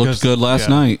 Looked good last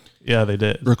night. Yeah, they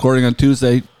did. Recording on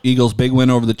Tuesday, Eagles' big win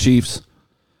over the Chiefs.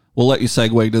 We'll let you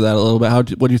segue to that a little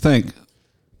bit. What do you think?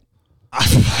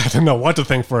 I don't know what to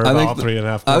think for about 3.5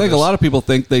 quarters. I think a lot of people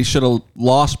think they should have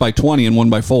lost by 20 and won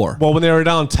by 4. Well, when they were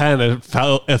down 10, it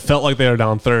felt like they were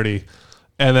down 30.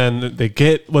 And then they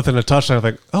get within a touchdown. I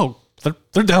think, oh,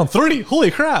 they're down 30.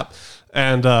 Holy crap.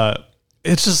 And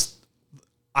it's just,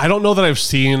 I don't know that I've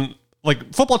seen,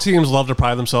 like, football teams love to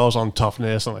pride themselves on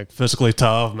toughness and, like, physically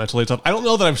tough, mentally tough. I don't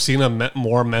know that I've seen a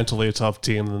more mentally tough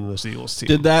team than this Eagles team.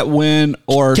 Did that win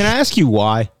or... Can I ask you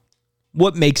why?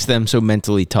 What makes them so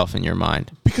mentally tough in your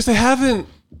mind? Because they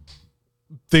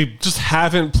just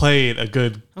haven't played a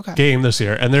good game this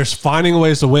year, and they're finding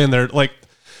ways to win. They're like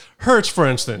Hurts, for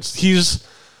instance. He's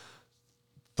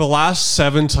the last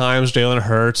 7 times Jalen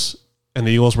Hurts and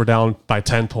the Eagles were down by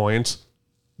 10 points,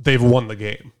 they've won the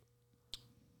game.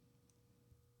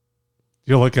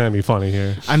 You're looking at me funny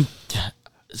here.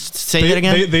 Say that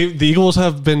again. The Eagles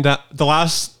have been down the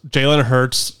last Jalen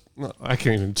Hurts. I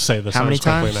can't even say this. How many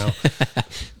times now?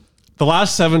 The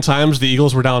last 7 times the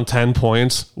Eagles were down 10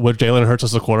 points with Jalen Hurts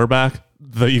as the quarterback,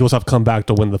 the Eagles have come back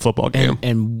to win the football game.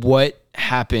 And what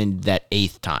happened that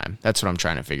 8th time? That's what I'm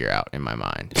trying to figure out in my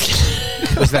mind.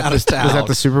 Was that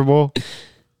the Super Bowl?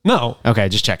 No. Okay,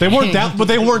 just checking. They weren't down, but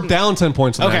they weren't down 10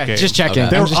 points in that game. Just checking.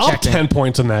 They were up 10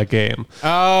 points in that game.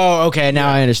 Oh, okay.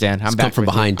 Now I understand. I'm back from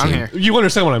behind you. team. I'm here. You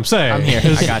understand what I'm saying? I'm here.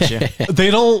 I got you.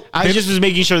 They don't. I just was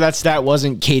making sure that stat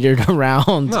wasn't catered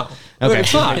around. No, okay.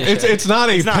 it's not. It's not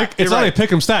a pick. It's not a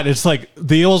pick 'em stat. It's like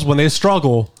the Eagles, when they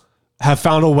struggle, have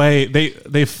found a way.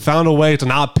 They found a way to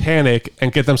not panic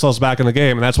and get themselves back in the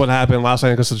game, and that's what happened last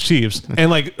night against the Chiefs. And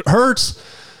like Hurts.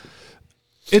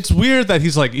 It's weird that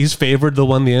he's favored to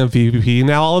win the MVP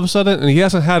now all of a sudden, and he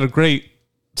hasn't had a great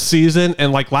season.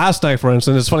 And like last night, for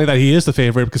instance, it's funny that he is the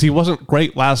favorite because he wasn't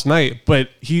great last night, but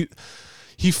he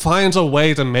finds a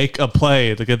way to make a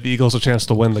play to get the Eagles a chance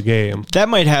to win the game. That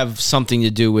might have something to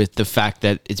do with the fact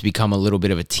that it's become a little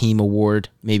bit of a team award,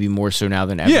 maybe more so now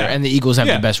than ever. Yeah. And the Eagles have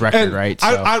the best record, and right? So.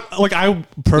 I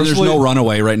personally, there's no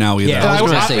runaway right now either. Yeah,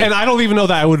 and I don't even know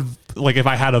that I would, like, if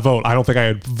I had a vote, I don't think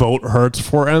I would vote Hurts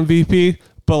for MVP.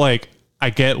 But like, I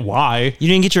get why. You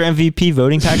didn't get your MVP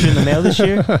voting package in the mail this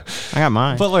year? I got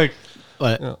mine. But like,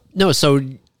 no. So,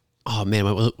 oh man,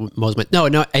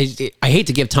 no. I hate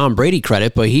to give Tom Brady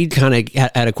credit, but he kind of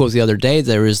had a quote the other day.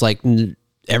 There was like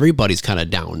everybody's kind of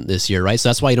down this year, right? So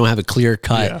that's why you don't have a clear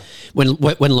cut. Yeah.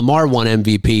 When Lamar won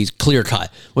MVP, clear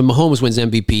cut. When Mahomes wins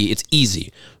MVP, it's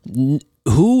easy.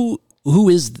 Who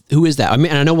is that? I mean,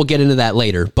 and I know we'll get into that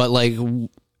later, but like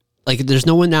there's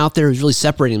no one out there who's really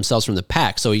separating themselves from the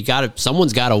pack. So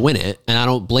someone's got to win it, and I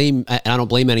don't blame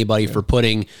anybody for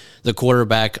putting the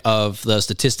quarterback of the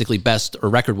statistically best or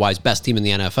record-wise best team in the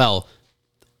NFL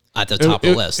at the top of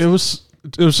the list. It was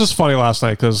just funny last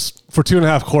night because for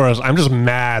 2.5 quarters, I'm just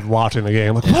mad watching the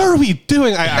game. Like, what are we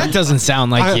doing? That doesn't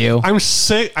sound like you. I'm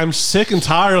sick and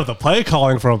tired of the play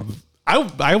calling from.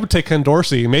 I would take Ken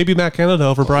Dorsey, maybe Matt Canada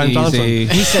over Brian Johnson.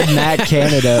 He said Matt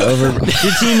Canada over.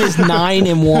 Your team is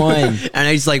 9-1, and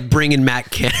he's like bringing Matt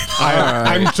Canada.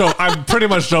 I'm pretty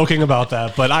much joking about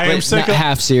that, but I am sick. Not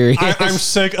half serious. I'm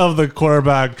sick of the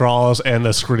quarterback draws and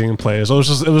the screening plays. It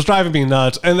was driving me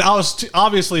nuts, and I was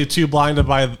obviously too blinded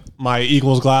by my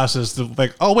Eagles glasses to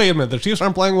like, oh wait a minute, the Chiefs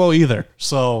aren't playing well either.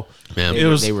 So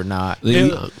they were not.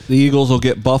 The Eagles will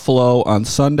get Buffalo on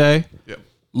Sunday. Yep.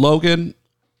 Logan,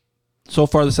 so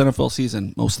far this NFL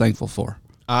season, most thankful for?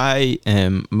 I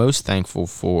am most thankful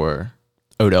for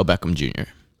Odell Beckham Jr.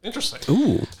 Interesting.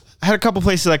 Ooh. I had a couple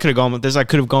places I could have gone with this. I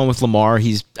could have gone with Lamar.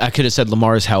 I could have said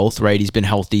Lamar's health, right? He's been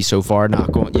healthy so far.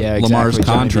 Not going. Yeah, exactly. Lamar's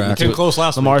contract. Came close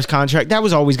last week. Lamar's contract. That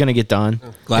was always going to get done.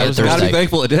 Glad Thursday. gotta be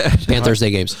thankful it did. Panthers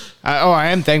Day games. I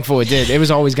am thankful it did. It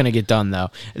was always going to get done, though.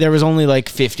 There was only like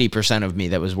 50% of me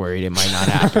that was worried it might not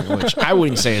happen, which I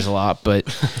wouldn't say is a lot. But,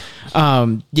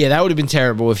 yeah, that would have been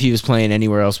terrible if he was playing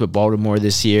anywhere else but Baltimore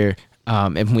this year.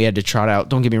 And we had to trot out.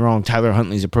 Don't get me wrong, Tyler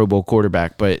Huntley's a Pro Bowl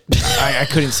quarterback, but I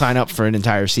couldn't sign up for an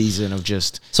entire season of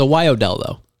just... So why Odell,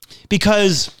 though?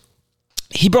 Because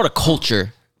he brought a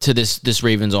culture to this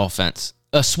Ravens offense.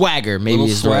 A swagger, maybe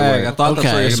is the right Swag. word. I thought that's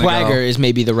where you're gonna Swagger go. is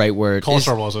maybe the right word.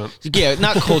 Culture wasn't. Yeah,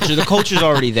 not culture. The culture's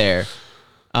already there.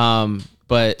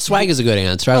 But Swag is a good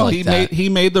answer. I Oh, like that. he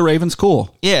made the Ravens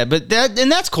cool. yeah, but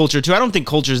that's culture too. I don't think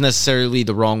culture is necessarily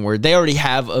the wrong word. They already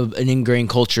have an ingrained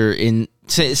culture in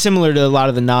similar to a lot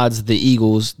of the nods, the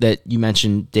Eagles that you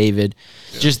mentioned, David.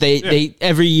 Just they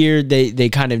every year they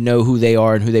kind of know who they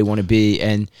are and who they want to be,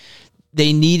 and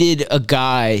they needed a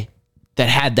guy that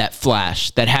had that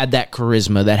flash, that had that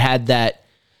charisma, that had that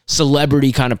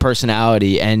celebrity kind of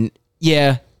personality. And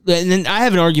yeah, and then I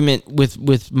have an argument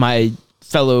with my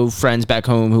fellow friends back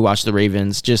home who watch the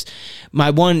Ravens. Just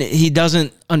he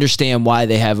doesn't understand why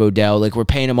they have Odell. Like, we're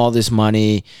paying him all this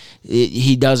money.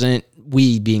 He doesn't,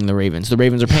 we being the Ravens are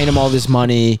paying him all this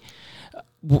money.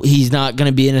 He's not going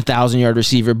to be an 1,000-yard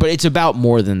receiver, but it's about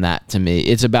more than that to me.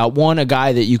 It's about, one, a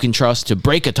guy that you can trust to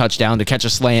break a touchdown, to catch a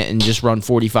slant and just run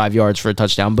 45 yards for a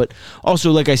touchdown. But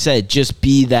also, like I said, just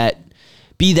be that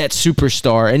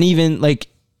superstar. And even like,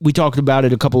 we talked about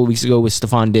it a couple of weeks ago with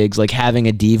Stephon Diggs, like having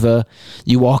a diva,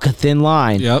 you walk a thin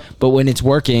line. Yep. But when it's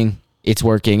working, it's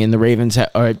working. And the Ravens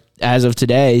are, as of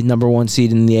today, number 1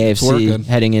 seed in the AFC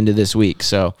heading into this week.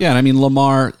 So Yeah, and I mean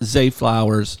Lamar, Zay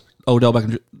Flowers, Odell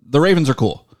Beckham. The Ravens are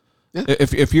cool. Yeah.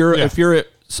 If you're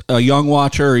a young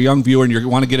watcher or a young viewer and you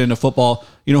want to get into football,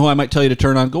 you know who I might tell you to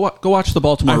turn on? Go watch the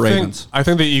Baltimore Ravens. I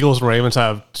think the Eagles and Ravens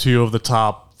have 2 of the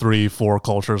top 3-4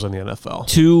 cultures in the NFL.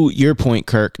 To your point,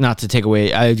 Kirk, not to take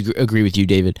away, I agree with you,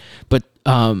 David, but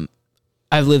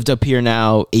I've lived up here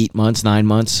now 9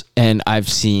 months, and I've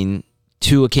seen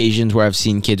 2 occasions where I've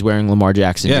seen kids wearing Lamar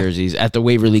Jackson jerseys. At the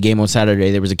Waverly game on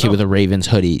Saturday, there was a kid with a Ravens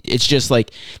hoodie. It's just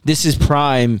like, this is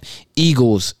prime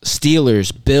Eagles,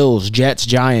 Steelers, Bills, Jets,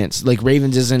 Giants. Like,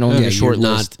 Ravens isn't on the short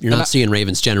list. You're not seeing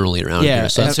Ravens generally around here.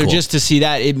 So that's so cool. just to see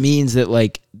that, it means that,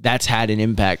 like, that's had an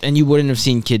impact. And you wouldn't have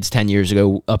seen kids 10 years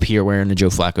ago up here wearing a Joe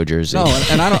Flacco jersey. No,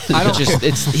 and I don't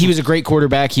he was a great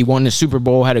quarterback. He won the Super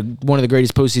Bowl, had one of the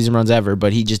greatest postseason runs ever,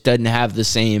 but he just doesn't have the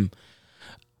same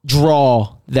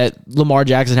draw that Lamar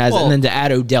Jackson has. And then to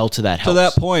add Odell to that helps. To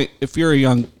that point, if you're a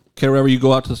young kid, wherever you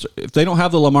go out to, if they don't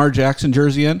have the Lamar Jackson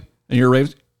jersey in, and you're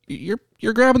Ravens,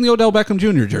 you're grabbing the Odell Beckham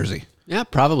Jr. jersey. Yeah,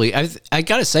 probably. I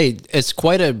gotta say, it's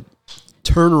quite a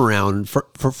turnaround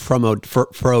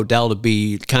for Odell to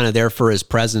be kind of there for his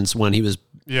presence when he was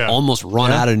almost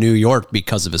run out of New York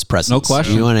because of his presence. No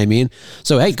question. You know what I mean?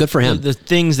 So, hey, good for him. The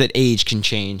things that age can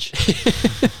change.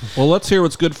 Well, let's hear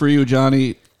what's good for you,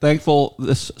 Johnny. Thankful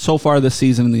so far this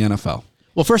season in the NFL.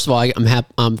 Well, first of all,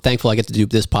 I'm thankful I get to do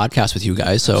this podcast with you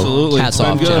guys. So, Absolutely. hats It's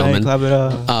been off, good. gentlemen. Clap it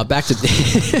up. Back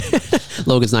to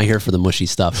Logan's not here for the mushy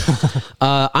stuff.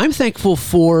 I'm thankful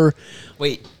for.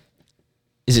 Wait,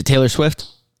 is it Taylor Swift?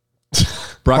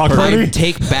 Brock Purdy? I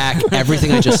take back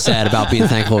everything I just said about being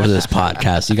thankful for this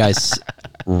podcast. You guys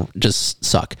just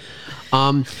suck.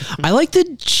 I'm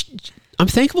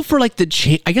thankful for like the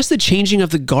changing of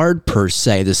the guard per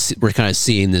se. This we're kind of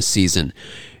seeing this season.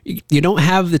 You don't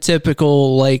have the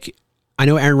typical, like, I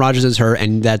know Aaron Rodgers is hurt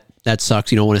and that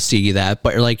sucks. You don't want to see that,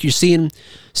 but you're seeing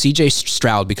CJ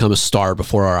Stroud become a star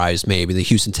before our eyes. Maybe the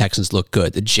Houston Texans look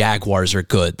good. The Jaguars are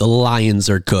good. The Lions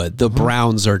are good. The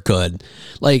Browns are good.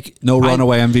 Like, No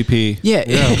runaway MVP. yeah.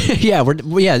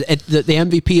 The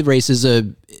MVP race is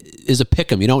a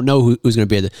pick 'em. You don't know who's going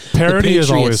to be the Parity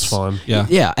is Patriots- always fun.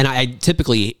 Yeah. and I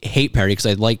typically hate parity because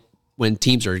I like when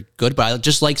teams are good, but I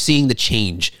just like seeing the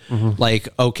change. Like,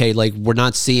 okay, like we're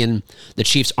not seeing the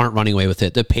Chiefs aren't running away with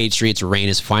it. The Patriots' reign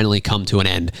has finally come to an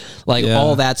end. Like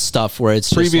all that stuff where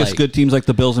it's Previous just like, good teams like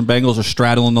the Bills and Bengals are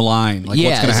straddling the line. Like, what's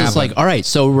going to it's happen? just like, all right,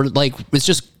 so we're like,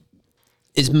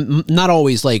 it's not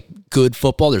always like good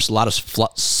football. There's a lot of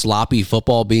sloppy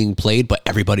football being played, but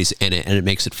everybody's in it and it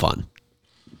makes it fun.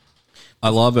 I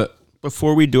love it.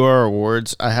 Before we do our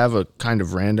awards, I have a kind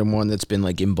of random one that's been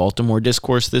like in Baltimore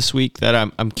discourse this week that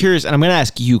I'm curious, and I'm going to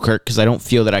ask you, Kirk, because I don't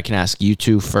feel that I can ask you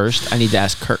two first. I need to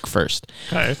ask Kirk first.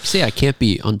 Okay. See, I can't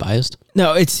be unbiased.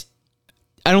 No, I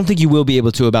don't think you will be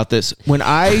able to about this. When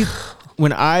I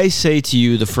say to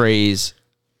you the phrase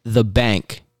 "the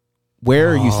bank," where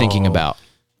are you thinking about?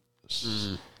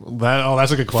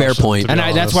 That's a good question. Fair point. to be And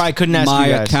that's honest. why I couldn't ask My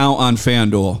you guys. account on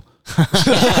FanDuel.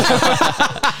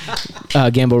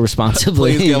 Gamble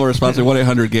responsibly. Please gamble responsibly.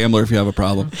 1-800-GAMBLER if you have a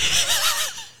problem.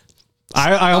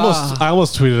 I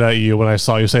almost tweeted at you when I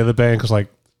saw you say the bank. I was like,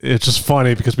 it's just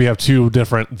funny because we have two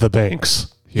different the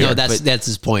banks here. No, that's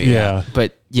his point. yeah.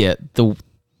 But yeah, the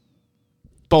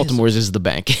Baltimore's is the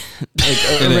bank.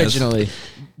 Originally.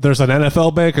 There's an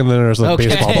NFL bank and then there's a Okay.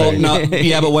 baseball Well, bank. no,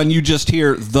 yeah, but when you just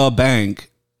hear the bank,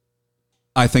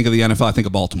 I think of the NFL. I think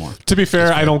of Baltimore. To be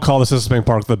fair, I don't call the Citizens Bank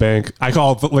Park the bank. I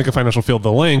call the Lincoln Financial Field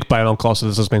the link, but I don't call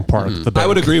Citizens Bank Park the bank. I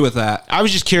would agree with that. I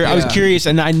was just curious. I was Yeah. curious,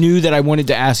 and I knew that I wanted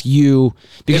to ask you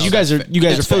because you guys are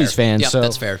That's Phillies fair. fans. Yep, so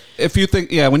that's fair. If you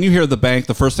think, when you hear the bank,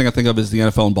 the first thing I think of is the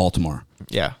NFL in Baltimore.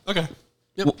 yeah. Okay.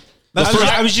 Well,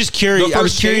 I was just curious. I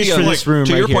was curious for this room.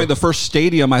 To right your here. point, the first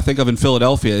stadium I think of in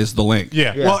Philadelphia is the Link.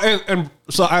 Yeah. Well, and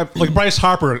so I like Bryce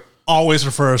Harper always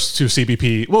refers to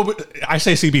CBP. Well, I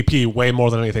say CBP way more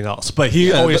than anything else, but he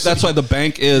Yeah, always. that's why the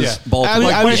bank is Yeah.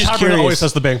 Baltimore. I was Bryce just Harper curious. always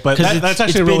says the bank, but because that's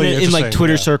actually really been in interesting. like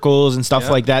Twitter Yeah. circles and stuff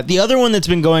like that. The other one that's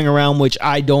been going around, which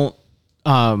I don't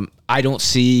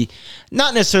see,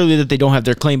 not necessarily that they don't have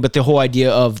their claim, but the whole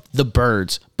idea of the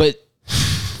birds. But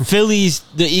Phillies,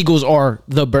 the Eagles are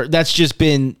the bird. That's just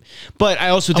been. But I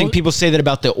also think people say that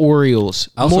about the Orioles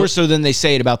more so than they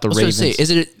say it about the I was going Ravens. to say, is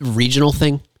it a regional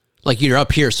thing? Like you're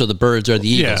up here, so the birds are the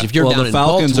Eagles. Yeah. If you're Well, down the in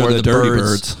Falcons Baltimore, are the dirty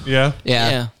birds. Yeah.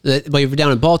 Yeah. But if you're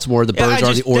down in Baltimore, the birds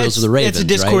are the Orioles or the Ravens. It's a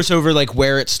discourse right? over like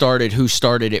where it started, who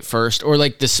started it first, or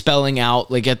like the spelling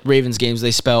out. Like at Ravens games, they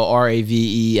spell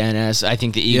Ravens. I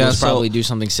think the Eagles so- probably do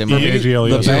something similar.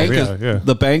 EAGLES.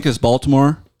 The bank is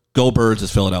Baltimore. Go Birds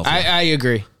is Philadelphia. I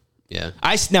agree. Yeah.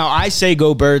 I say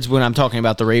go Birds when I'm talking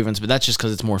about the Ravens, but that's just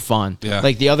because it's more fun. Yeah.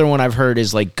 Like the other one I've heard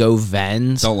is like go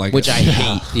Vens, Don't like which it. I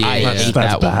hate. Yeah. I hate That's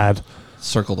that one. bad.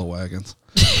 Circle the wagons.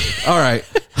 All right.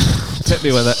 Hit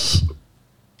me with it.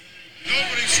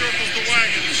 Nobody circles the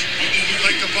wagons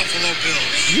like the Buffalo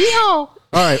Bills.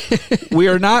 All right. We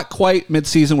are not quite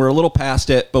midseason. We're a little past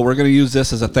it, but we're going to use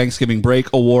this as a Thanksgiving break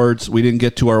awards. We didn't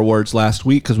get to our awards last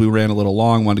week because we ran a little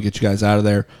long. Wanted to get you guys out of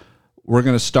there. We're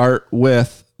going to start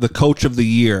with the Coach of the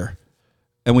Year.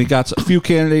 And we got a few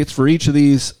candidates for each of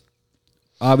these.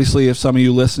 Obviously, if some of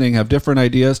you listening have different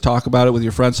ideas, talk about it with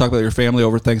your friends, talk about it with your family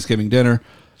over Thanksgiving dinner.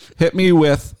 Hit me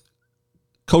with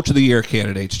Coach of the Year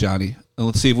candidates, Johnny. And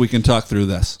let's see if we can talk through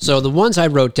this. So the ones I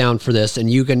wrote down for this, and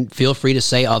you can feel free to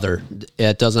say other.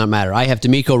 It does not matter. I have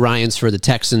D'Amico Ryans for the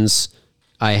Texans.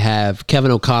 I have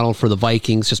Kevin O'Connell for the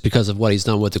Vikings just because of what he's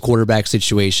done with the quarterback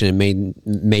situation and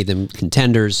made them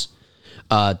contenders.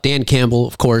 Dan Campbell,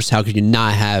 of course. How could you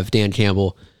not have Dan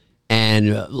Campbell? And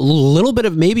a little bit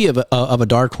of maybe of a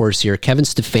dark horse here, Kevin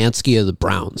Stefanski of the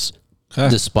Browns,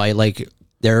 despite like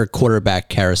their quarterback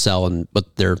carousel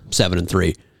but they're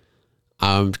 7-3.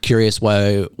 I'm curious what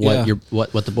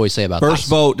the boys say about First that.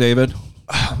 vote, David.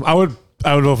 I would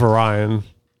vote for Ryan.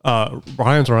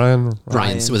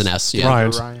 Ryan's with an S. Yeah.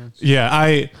 Ryan's. Yeah.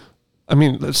 I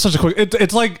mean, it's such a quick.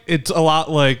 It's a lot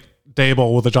like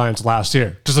Dable with the Giants last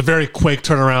year. Just a very quick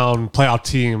turnaround playoff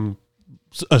team.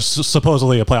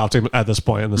 Supposedly a playoff team at this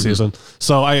point in the season.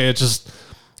 So it's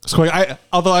quick.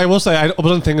 Although I will say I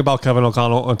wasn't thinking about Kevin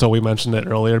O'Connell until we mentioned it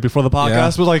earlier before the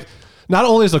podcast. But like, not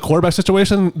only is the quarterback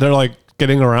situation, they're like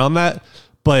getting around that,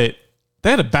 but they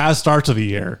had a bad start to the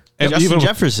year. And Justin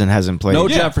Jefferson hasn't played. No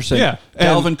Yeah, Jefferson. yeah.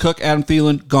 Dalvin Cook, Adam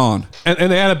Thielen, gone.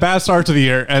 And they had a bad start to the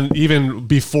year, and even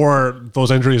before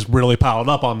those injuries really piled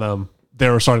up on them, they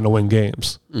were starting to win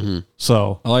games. Mm-hmm.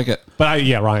 So I like it. But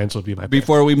Ryan's would be my pick.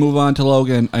 Before we move on to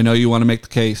Logan, I know you want to make the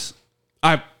case.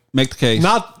 Make the case.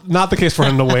 Not the case for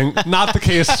him to win. Not the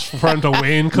case for him to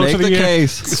win Coach Make of the the Year.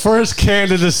 case. For his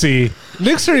candidacy,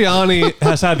 Nick Sirianni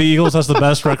has had the Eagles as the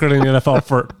best record in the NFL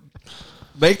for.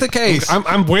 Make the case.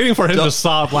 I'm waiting for him to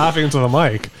stop laughing into the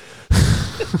mic.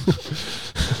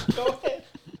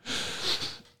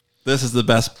 This is the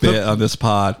best bit on this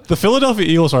pod. The Philadelphia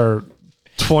Eagles have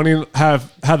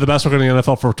had the best record in the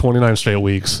NFL for 29 straight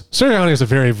weeks. Sirianni is a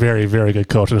very, very, very good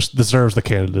coach and deserves the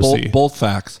candidacy. Both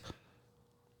facts.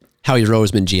 Howie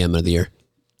Roseman, GM of the year.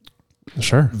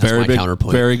 Sure. Very my big,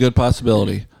 counterpoint. very good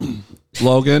possibility.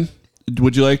 Logan,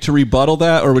 would you like to rebuttal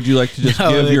that, or would you like to just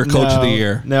give your Coach of the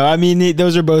Year? No, I mean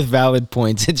those are both valid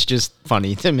points. It's just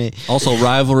funny to me. Also,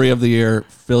 rivalry of the year: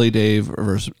 Philly Dave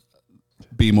versus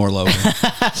Be More Logan.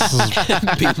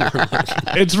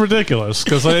 It's ridiculous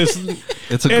because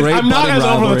It's a great. I'm not budding as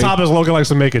over rivalry. the top as Logan likes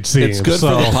to make it seem. It's good for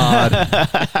the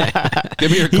pod. Give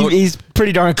me your coach. He's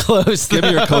pretty darn close. Give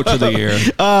me your Coach of the Year.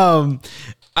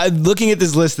 Looking at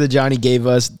this list that Johnny gave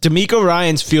us, D'Amico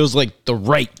Ryans feels like the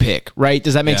right pick, right?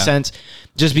 Does that make sense?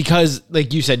 Just because,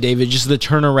 like you said, David, just the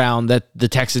turnaround that the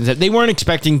Texans had. They weren't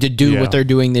expecting to do what they're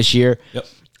doing this year. Yep.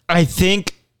 I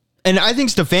think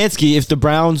Stefanski, if the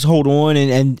Browns hold on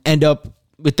and end up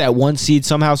with that 1 seed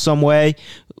somehow, some way,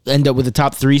 end up with a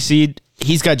top 3 seed,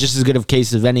 he's got just as good of a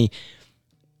case as any.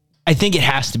 I think it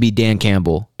has to be Dan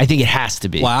Campbell. I think it has to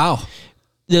be. Wow.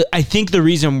 I think the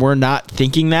reason we're not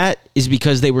thinking that is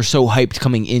because they were so hyped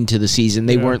coming into the season.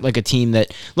 They weren't like a team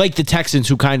that, like the Texans,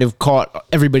 who kind of caught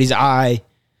everybody's eye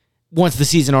once the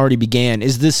season already began.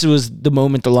 This was the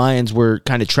moment the Lions were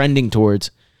kind of trending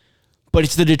towards. But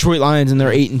it's the Detroit Lions, and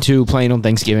they're 8-2 playing on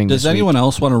Thanksgiving. Does anyone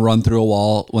else want to run through a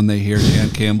wall when they hear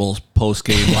Dan Campbell's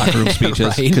post-game locker room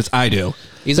speeches? Because I do.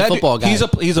 He's a football guy. He's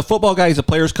a football guy. He's a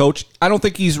player's coach. I don't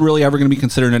think he's really ever going to be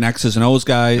considered an X's and O's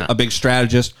guy, a big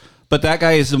strategist. But that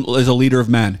guy is a leader of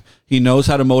men. He knows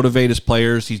how to motivate his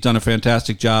players. He's done a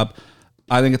fantastic job.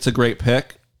 I think it's a great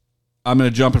pick. I'm going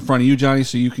to jump in front of you, Johnny,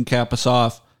 so you can cap us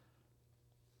off.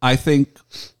 I think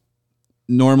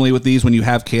normally with these, when you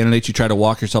have candidates, you try to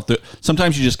walk yourself through.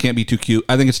 Sometimes you just can't be too cute.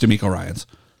 I think it's D'Amico Ryans.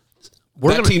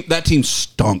 That team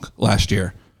stunk last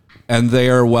year. And they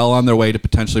are well on their way to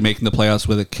potentially making the playoffs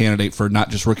with a candidate for not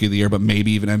just Rookie of the Year, but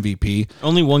maybe even MVP.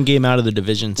 Only 1 game out of the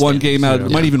division. One game out.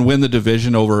 Might even win the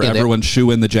division over everyone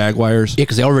shoe in the Jaguars. Yeah,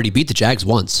 because they already beat the Jags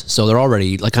once. So they're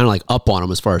already kind of up on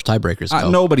them as far as tiebreakers go.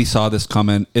 Nobody saw this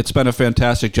coming. It's been a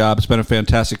fantastic job. It's been a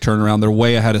fantastic turnaround. They're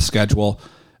way ahead of schedule.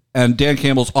 And Dan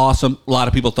Campbell's awesome. A lot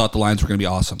of people thought the Lions were going to be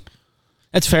awesome.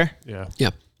 That's fair. Yeah.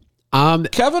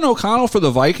 Kevin O'Connell for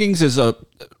the Vikings is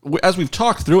as we've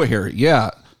talked through it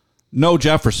here, no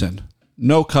Jefferson,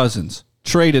 no Cousins,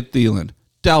 traded Thielen,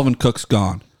 Dalvin Cook's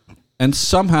gone. And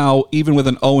somehow, even with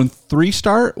an 0-3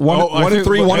 start, 1-3,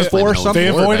 1-4, something.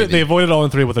 They avoided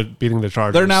 0-3 with beating the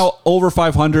Chargers. They're now over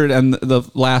 500 and the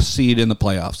last seed in the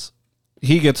playoffs.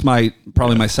 He gets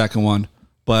probably my second one.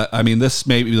 But I mean, this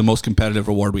may be the most competitive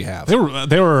award we have. They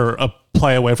were a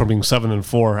play away from being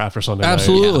 7-4 after Sunday night.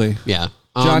 Absolutely. Yeah.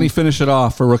 Johnny, finish it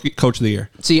off for Rookie Coach of the Year.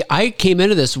 See, I came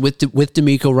into this with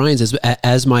D'Amico Ryans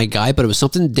as my guy, but it was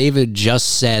something David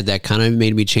just said that kind of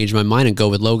made me change my mind and go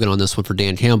with Logan on this one for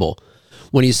Dan Campbell.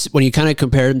 When you kind of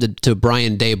compared him to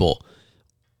Brian Dable,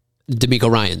 D'Amico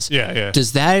Ryans. Yeah.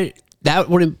 Does that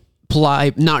would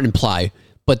not imply,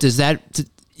 but does that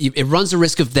it runs the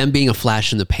risk of them being a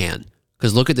flash in the pan?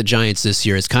 Because look at the Giants this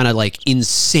year. It's kind of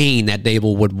insane that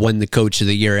Dable would win the Coach of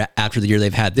the Year after the year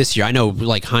they've had this year. I know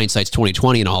hindsight's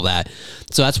 20/20 and all that.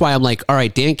 So that's why I'm all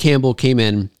right, Dan Campbell came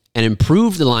in and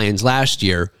improved the Lions last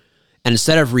year. And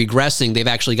instead of regressing, they've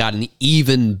actually gotten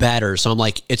even better. So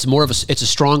I'm it's more of it's a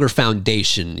stronger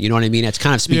foundation. You know what I mean? It's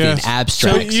kind of speaking in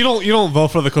abstract. So you don't vote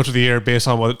for the Coach of the Year based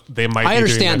on what they might be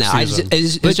understand doing next that.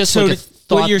 season. It's just a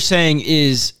thought. What you're saying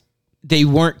is they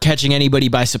weren't catching anybody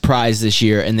by surprise this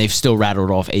year, and they've still rattled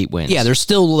off 8 wins. Yeah, they're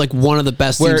still one of the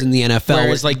best teams in the NFL.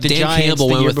 Whereas the Dan Giants Campbell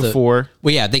the year before.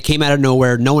 Well, yeah, they came out of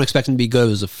nowhere. No one expected them to be good.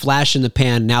 It was a flash in the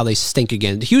pan. Now they stink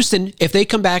again. Houston, if they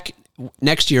come back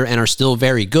next year and are still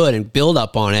very good and build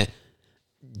up on it,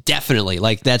 definitely.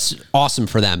 That's awesome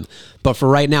for them. But for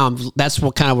right now, that's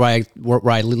what kind of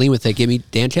where I lean with it. Give me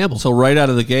Dan Campbell. So right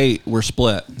out of the gate, we're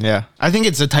split. Yeah. I think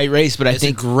it's a tight race, but I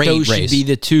think a great those race. should be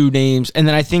the 2 names. And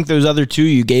then I think those other 2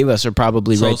 you gave us are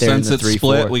probably right there in the 3-4. Since it's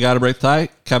split, we got to break the tie.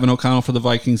 Kevin O'Connell for the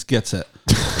Vikings gets it.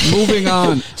 Moving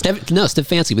on.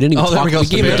 Stefanski. We didn't even talk. There we go. We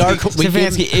gave him a dark.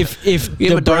 Stefanski, if we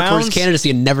gave him a dark horse Browns candidacy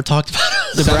and never talked about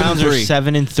it. The Browns are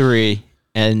 7-3,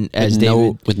 and as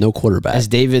with no quarterback, as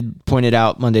David pointed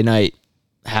out Monday night,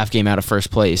 half game out of first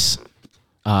place.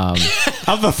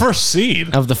 Of the first seed.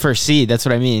 That's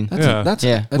what I mean. That's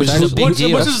which is a big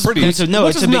deal. It's a big deal.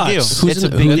 It's a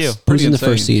big deal. Who's in the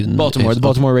first seed? In Baltimore. The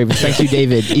Baltimore Ravens. Thank you,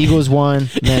 David. Eagles won.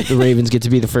 Meant the Ravens get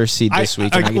to be the first seed this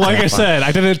week. Like I said,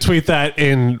 I didn't tweet that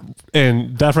in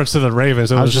deference to the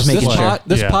Ravens. I was just making sure.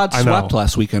 This pod swept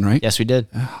last weekend, right? Yes, we did.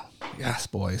 Yes,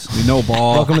 boys. We know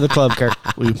ball. Welcome to the club, Kirk.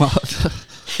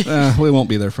 We won't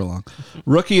be there for long.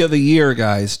 Rookie of the Year,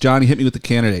 guys. Johnny, hit me with the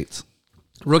candidates.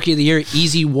 Rookie of the Year,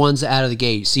 easy ones out of the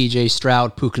gate. C.J.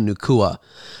 Stroud, Puka Nacua.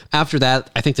 After that,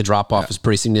 I think the drop-off is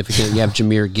pretty significant. You have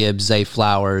Jahmyr Gibbs, Zay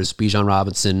Flowers, Bijan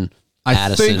Robinson,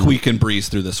 Addison. I think we can breeze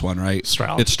through this one, right?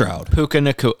 Stroud. It's Stroud. Puka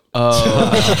Nacua.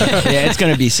 Yeah, it's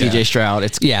going to be C.J. Stroud.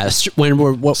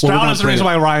 When Stroud is the reason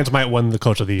why Ryans might win the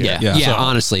Coach of the Year. Yeah, so.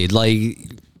 Honestly.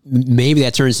 Maybe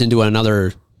that turns into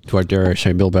another... to our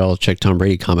Bill Belichick, Tom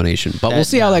Brady combination. But we'll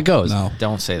see how that goes. No,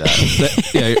 don't say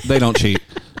that. They don't cheat.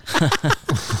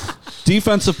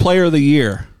 Defensive Player of the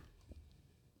Year.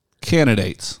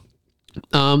 Candidates.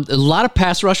 A lot of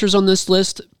pass rushers on this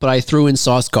list, but I threw in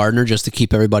Sauce Gardner just to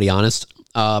keep everybody honest.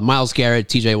 Myles Garrett,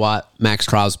 TJ Watt, Max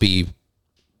Crosby.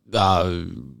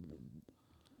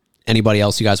 Anybody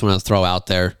else you guys want to throw out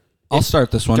there? I'll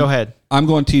start this one. Go ahead. I'm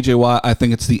going TJ Watt. I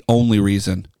think it's the only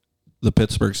reason the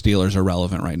Pittsburgh Steelers are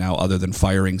relevant right now, other than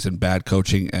firings and bad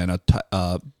coaching and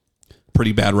a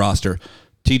pretty bad roster.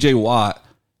 TJ Watt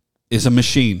is a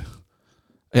machine.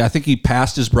 I think he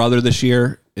passed his brother this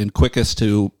year in quickest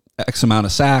to X amount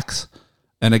of sacks.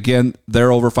 And again,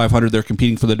 they're over 500. They're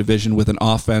competing for the division with an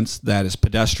offense that is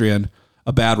pedestrian,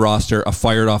 a bad roster, a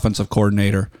fired offensive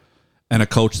coordinator, and a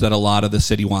coach that a lot of the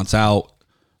city wants out,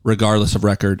 regardless of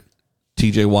record.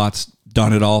 TJ Watt's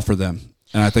done it all for them.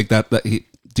 And I think that he,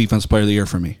 defense player of the year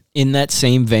for me. In that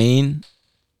same vein,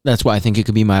 that's why I think it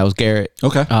could be Myles Garrett.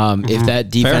 Okay. If that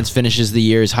defense finishes the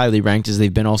year as highly ranked as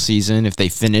they've been all season, if they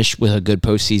finish with a good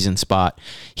postseason spot,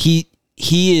 he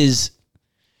is,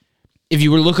 if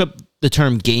you were to look up the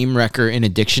term game wrecker in a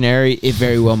dictionary, it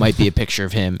very well might be a picture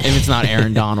of him. If it's not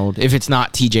Aaron Donald, if it's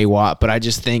not TJ Watt, but I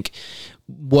just think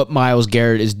what Myles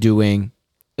Garrett is doing,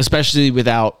 especially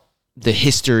without the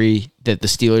history that the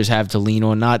Steelers have to lean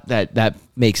on, not that that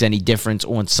makes any difference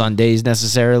on Sundays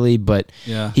necessarily, but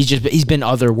Yeah. he's been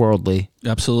otherworldly.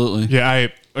 Absolutely. Yeah,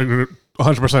 I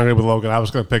 100% agree with Logan. I was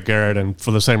going to pick Garrett, and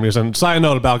for the same reason. Side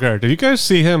note about Garrett: did you guys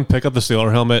see him pick up the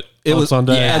Steeler helmet on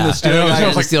Sunday? yeah, and the Steeler And guy- I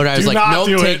was The Steeler guy was "Do like, not nope,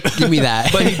 do it." give me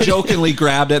that. But he jokingly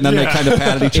grabbed it, and then they Yeah. kind of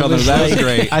patted each other. That was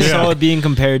great. I saw it being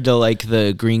compared to like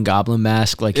the Green Goblin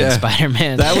mask, like in Yeah.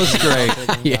 Spider-Man. That was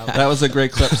great. Yeah. That was a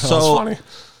great clip. That was So, funny.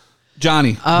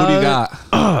 Johnny, who do you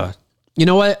got? You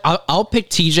know what? I'll pick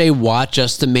TJ Watt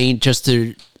just to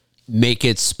make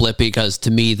it split, because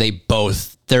to me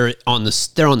they're on the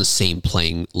same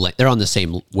playing. They're on the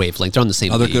same wavelength. They're on the same.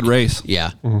 Another league. good race.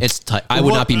 Yeah, it's. I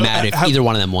would not be mad if either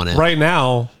one of them won it. Right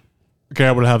now,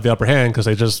 Garrett would have the upper hand because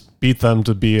they just beat them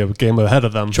to be a game ahead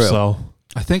of them. True. So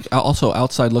I think also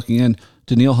outside looking in,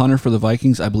 Daniil Hunter for the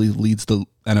Vikings, I believe, leads the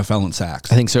NFL in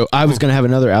sacks. I think so. I was going to have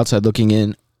another outside looking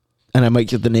in, and I might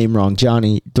get the name wrong.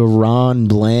 Johnny Deron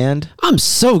Bland. I'm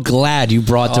so glad you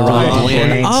brought Deron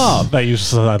Bland thanks. up. that you just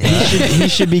said that. He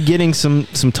should be getting some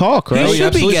talk, right? He should be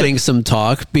absolutely getting some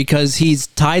talk because he's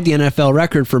tied the NFL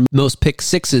record for most pick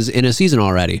sixes in a season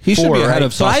already. He should Four, be ahead right?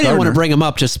 of So Sauce I didn't want to Gardner. bring him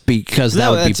up just because that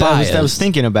No, would be that's- biased. I was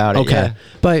thinking about it. Okay, yeah.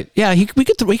 but yeah, we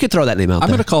could throw that name out I'm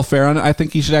there. going to call fair on it. I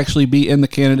think he should actually be in the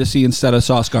candidacy instead of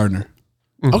Sauce Gardner.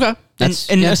 Okay,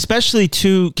 And especially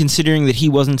too, considering that he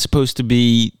wasn't supposed to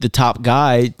be the top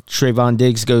guy, Trayvon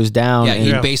Diggs goes down. yeah, and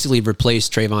he basically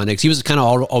replaced Trayvon Diggs. He was kind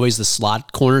of always the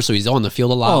slot corner, so he's on the field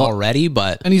a lot Oh, already.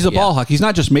 But And he's a yeah. ball hawk. He's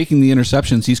not just making the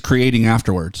interceptions, he's creating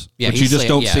afterwards, Yeah, which you he's just like-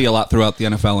 don't yeah. see a lot throughout the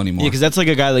NFL anymore. Yeah, because that's like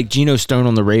a guy like Geno Stone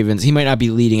on the Ravens. He might not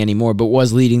be leading anymore, but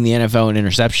was leading the NFL in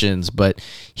interceptions. But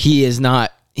he is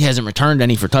not. He hasn't returned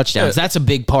any for touchdowns. That's a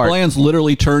big part. Bland's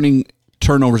literally turning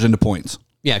turnovers into points.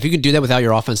 Yeah, if you could do that without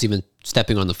your offense even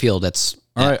stepping on the field, that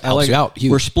All right, helps you out.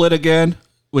 Huge. We're split again,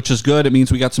 which is good. It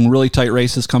means we got some really tight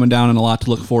races coming down and a lot to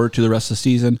look forward to the rest of the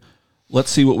season.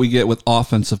 Let's see what we get with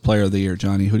Offensive Player of the Year.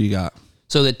 Johnny, who do you got?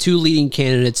 So the two leading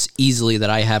candidates easily that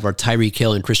I have are Tyreek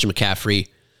Hill and Christian McCaffrey.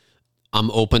 I'm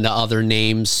open to other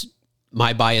names.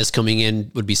 My bias coming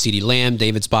in would be CeeDee Lamb.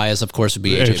 David's bias, of course, would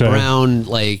be AJ AJ. Brown.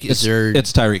 Like, is there?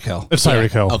 It's Tyreek Hill. It's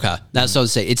Tyreek Hill. Okay, that's what I would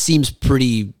say. It seems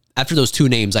pretty. After those two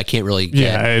names, I can't really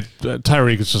get. Yeah,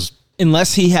 Tyreek is just.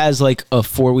 Unless he has like a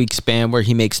 4-week span where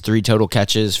he makes 3 total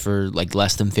catches for like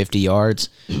less than 50 yards,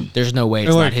 there's no way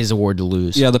it's Like- not his award to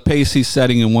lose. Yeah, the pace he's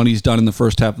setting and what he's done in the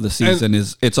first half of the season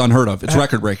it's unheard of. It's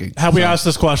record breaking. Had we asked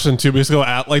this question 2 weeks ago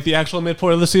at like the actual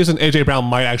midpoint of the season, AJ Brown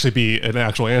might actually be an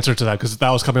actual answer to that because that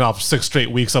was coming off 6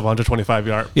 straight weeks of 125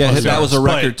 yards. Yeah, that was a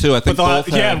record, too. I think both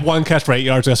he had had- 1 catch for 8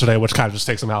 yards yesterday, which kind of just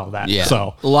takes him out of that. Yeah.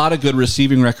 So A lot of good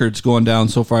receiving records going down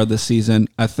so far this season.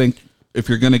 I think if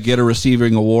you're going to get a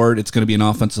receiving award, it's going to be an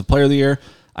Offensive Player of the Year.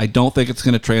 I don't think it's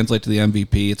going to translate to the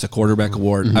MVP. It's a quarterback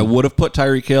award. I would have put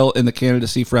Tyreek Hill in the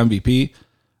candidacy for MVP.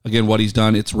 Again, what he's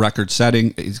done, it's record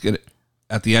setting. He's going to,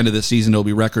 at the end of the season, it'll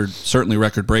be certainly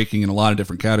record breaking in a lot of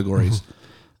different categories.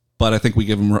 But I think we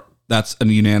give him, that's a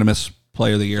unanimous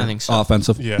Player of the Year. I think so.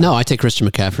 Offensive. yeah. No, I take Christian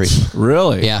McCaffrey.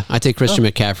 Really? Yeah, I take Christian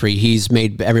McCaffrey. He's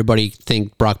made everybody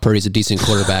think Brock Purdy's a decent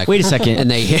quarterback. Wait a second. and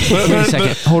they Wait a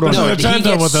second. Hold on. No, he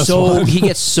agenda with gets this one. he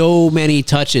gets so many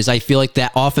touches. I feel like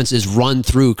that offense is run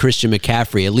through Christian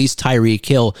McCaffrey. At least Tyreek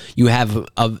Hill, you have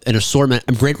an assortment.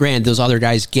 Granted, those other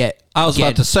guys get. I was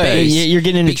about to say, Hey, you're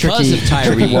getting into because tricky, of Tyreek.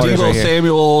 tricky waters Deebo right here.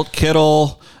 Samuel,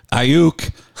 Kittle,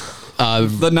 Ayuk.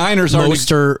 The Niners aren't.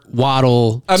 Mostert,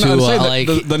 Waddle. I'm to not saying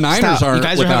like the Niners Stop. aren't. You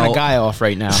guys are having a without- guy off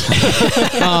right now.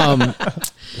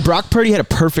 Brock Purdy had a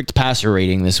perfect passer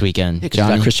rating this weekend. He's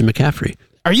Johnny, got Christian McCaffrey.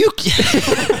 are you?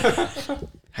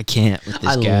 I can't with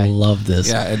this guy. I love this.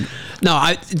 Yeah, and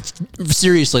No,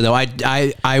 seriously though,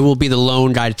 I will be the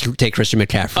lone guy to take Christian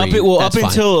McCaffrey. Up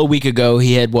until a week ago,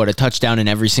 he had a touchdown in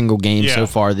every single game so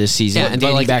far this season. and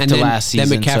dating back to last season.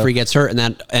 Then McCaffrey gets hurt,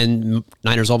 and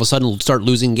Niners all of a sudden start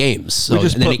losing games. So, and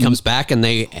then he comes back and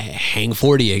they hang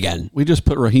 40 again. we just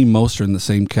put Raheem Mostert in the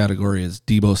same category as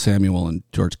Debo Samuel and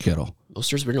George Kittle.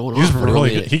 Mostert's been going He's off. really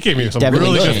good. He gave me some definitely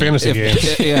really good. good fantasy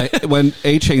games. Yeah, when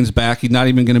A-Chain's back, he's not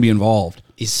even going to be involved.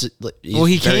 He's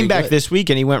he came back this week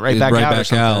and he went right back right out. back or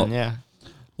something. out. Yeah,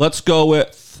 Let's go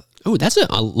with. Oh, that's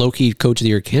a low-key coach of the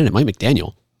year candidate, Mike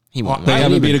McDaniel. he won't. They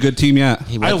haven't beat a good team yet.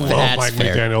 He I won't. love That's Mike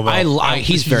fair. McDaniel, though.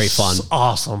 He's very fun.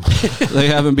 Awesome. They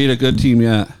haven't beat a good team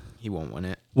yet. He won't win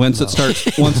it. Once it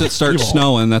starts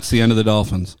snowing, that's the end of the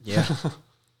Dolphins. Yeah.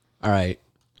 All right.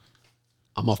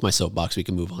 I'm off my soapbox. We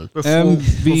can move on.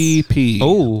 MVP.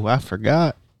 Oh, I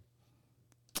forgot.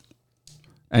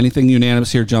 Anything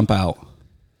unanimous here? Jump out.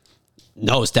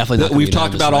 No, it's definitely not. gonna We've be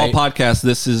talked unanimous, about all right?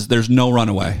 podcasts. There's no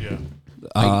runaway.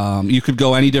 Yeah. You could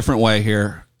go any different way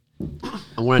here.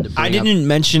 I wanted to. I bring up- didn't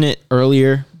mention it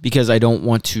earlier because I don't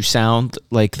want to sound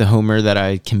like the homer that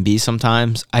I can be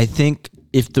sometimes. I think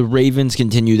if the Ravens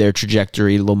continue their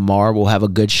trajectory, Lamar will have a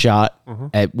good shot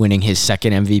at winning his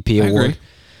second MVP I award. agree.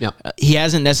 Yeah. He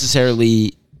hasn't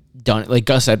necessarily done it. Like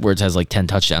Gus Edwards has 10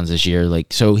 touchdowns this year.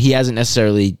 So he hasn't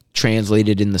necessarily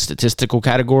translated in the statistical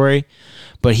category,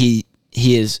 but he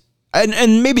is.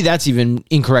 And maybe that's even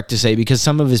incorrect to say because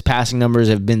some of his passing numbers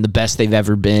have been the best they've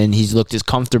ever been. He's looked as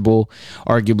comfortable,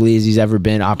 arguably, as he's ever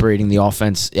been operating the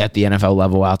offense at the NFL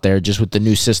level out there, just with the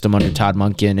new system under Todd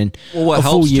Monken and What a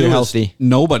full helps year too healthy.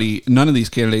 is none of these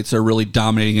candidates are really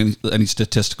dominating any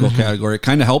statistical category. It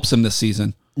kind of helps him this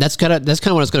season. That's kind of what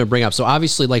I was going to bring up. So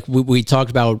obviously, like we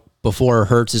talked about before,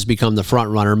 Hurts has become the front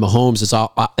runner. Mahomes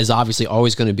is obviously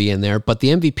always going to be in there, but the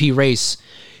MVP race.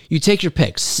 You take your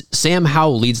picks. Sam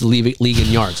Howell leads the league in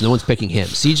yards. No one's picking him.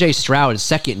 C.J. Stroud is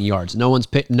second in yards. No one's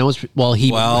Who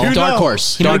dark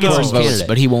horse. He might Dark get horse some votes, candidate.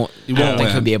 but he won't. I don't won't think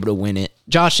win. he'll be able to win it.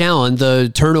 Josh Allen,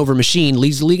 the turnover machine,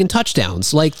 leads the league in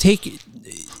touchdowns. I think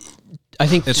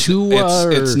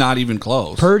It's not even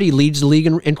close. Purdy leads the league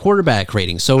in quarterback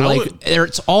rating. So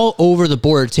it's all over the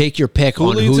board. Take your pick Who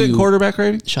on leads who in you quarterback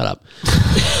rating? Shut up.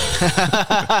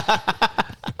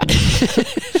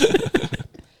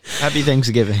 Happy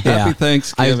Thanksgiving. Happy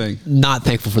Thanksgiving. I'm not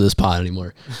thankful for this pod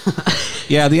anymore.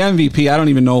 Yeah, the MVP, I don't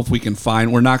even know if we can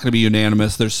find. We're not going to be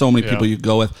unanimous. There's so many people you could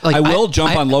go with. Like, I will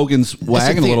jump on Logan's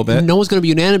wagon a little bit. No one's going to be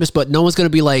unanimous, but no one's going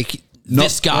to be like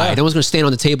this guy. yeah. No one's going to stand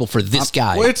on the table for this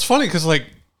guy. Well, it's funny because,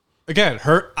 again,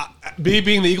 me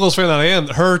being the Eagles fan that I am,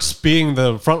 Hurts being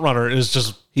the front runner is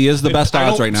just. He is the best I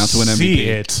odds don't right now to win MVP. see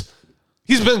it.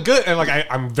 He's been good, and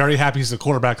I'm very happy he's the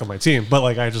quarterback on my team.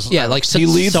 But He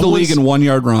leads the league in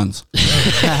 1-yard runs. leads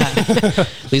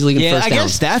the league in Yeah, first I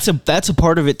guess downs. that's a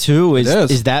part of it too.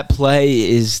 Is that play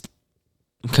is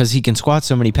because he can squat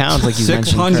so many pounds, like you mentioned.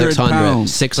 600 Kurt.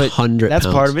 pounds. 600 That's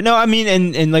pounds. part of it. No, I mean,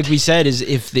 and like we said, is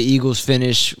if the Eagles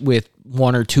finish with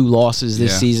 1 or 2 losses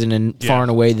this Yeah. season and far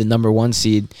and away the number 1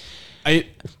 seed.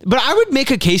 But I would make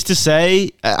a case to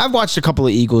say I've watched a couple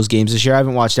of Eagles games this year. I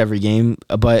haven't watched every game,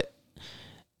 but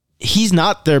he's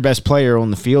not their best player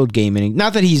on the field gaming.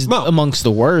 Not that he's amongst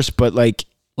the worst, but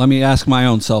Let me ask my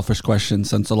own selfish question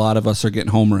since a lot of us are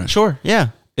getting homerish. sure, yeah.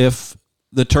 If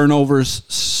the turnovers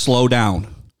slow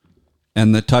down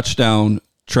and the touchdown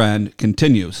trend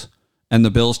continues and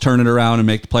the Bills turn it around and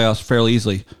make the playoffs fairly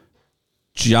easily,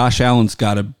 Josh Allen's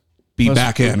got to be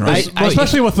back in, right?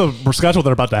 especially with the schedule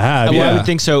they're about to have. Well, I Yeah. would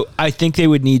think so. I think they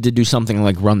would need to do something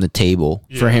like run the table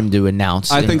for him to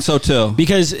announce. I think so too.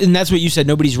 Because, and that's what you said,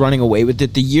 nobody's running away with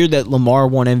it. The year that Lamar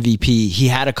won MVP, he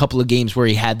had a couple of games where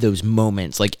he had those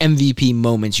moments, like MVP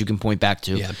moments you can point back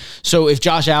to. Yeah. So if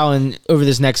Josh Allen, over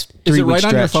this next Is 3 it week right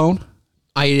stretch, on your phone?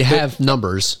 I have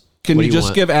numbers. Can What you do just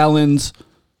want? give Allen's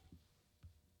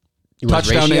You want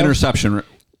touchdown to ratio? interception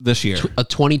this year? A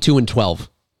 22 and 12.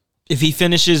 if he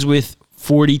finishes with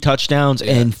 40 touchdowns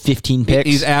and 15 picks,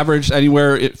 He's averaged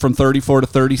anywhere from 34 to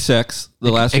 36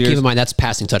 the last And year. keep in mind, that's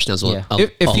passing touchdowns Yeah.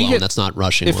 If he alone. hit- That's not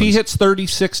rushing. If he ones. hits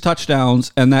 36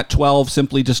 touchdowns and that 12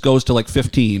 simply just goes to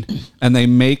 15 and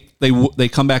they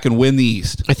come back and win the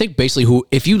East. I think basically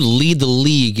if you lead the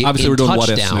league Obviously, in we're doing what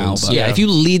ifs touchdowns, now, but- if you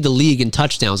lead the league in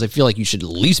touchdowns, I feel like you should at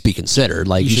least be considered.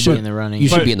 Like you should be in the running. You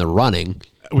should But- be in the running.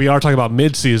 We are talking about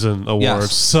midseason awards.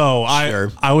 Yes. So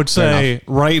Sure. I would say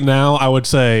right now, I would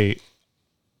say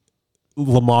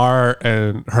Lamar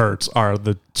and Hurts are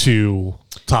the 2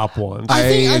 top ones.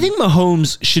 I think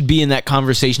Mahomes should be in that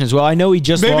conversation as well. I know he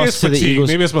just Maybe lost it's to the fatigue. Eagles.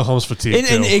 Maybe it's Mahomes fatigue.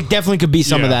 And it definitely could be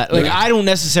some of Yeah. that. Like, I don't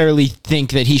necessarily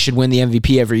think that he should win the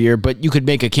MVP every year, but you could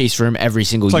make a case for him every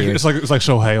single year. It's like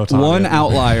Shohei Ohtani. One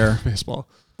outlier baseball.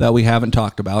 that we haven't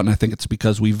talked about, and I think it's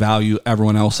because we value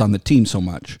everyone else on the team so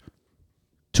much.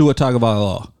 Tua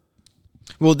Tagovailoa.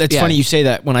 Well, that's funny you say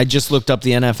that. When I just looked up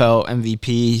the NFL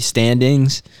MVP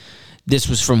standings, this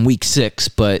was from week 6,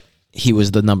 but he was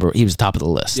top of the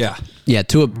list. Yeah. Yeah,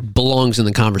 Tua belongs in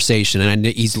the conversation, and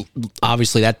he's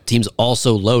obviously that team's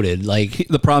also loaded. Like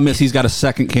The problem is he's got a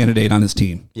second candidate on his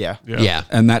team, Yeah. yeah.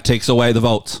 and that takes away the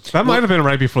votes. That might have been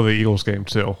right before the Eagles game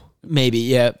too. Maybe,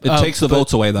 yeah. It takes the but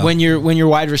votes away, though. When your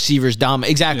wide receivers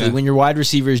exactly. Yeah. When your wide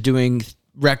receivers doing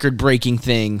record-breaking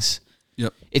things,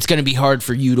 Yep. it's going to be hard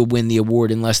for you to win the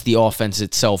award unless the offense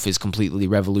itself is completely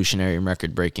revolutionary and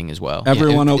record-breaking as well.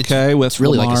 Everyone it's- okay with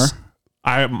really like Lamar?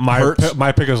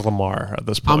 My pick is Lamar at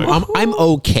this point. I'm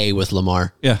okay with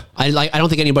Lamar. Yeah. I don't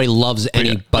think anybody loves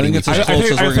anybody. I think it's we as pick.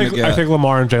 close as we're going to get. I think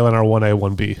Lamar and Jalen are 1A,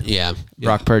 1B. Yeah.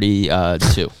 Brock Purdy, 2.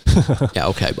 Yeah,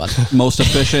 okay, bud. Most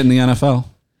efficient in the NFL.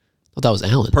 I thought that was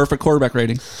Allen. Perfect quarterback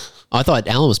rating. I thought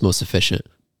Allen was most efficient.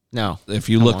 No. If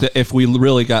you looked at, if we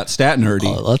really got stat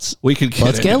nerdy, we could get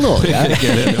let's into get a little. it. Yeah. We could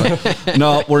get into it.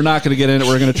 No, we're not going to get into it.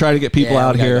 We're going to try to get people Yeah,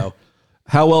 out we gotta here. go.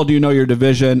 How well do you know your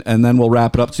division? And then we'll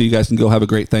wrap it up so you guys can go have a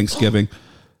great Thanksgiving.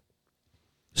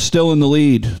 Still in the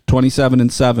lead,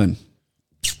 27-7.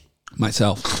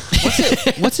 Myself.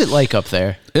 What's it like up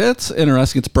there? It's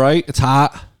interesting. It's bright. It's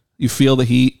hot. You feel the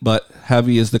heat, but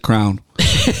heavy is the crown.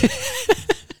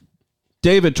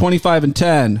 David,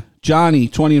 25-10. Johnny,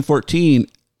 20-14.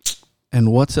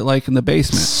 And what's it like in the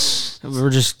basement? We're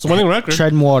just winning record.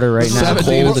 treading water right now.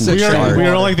 17-6. We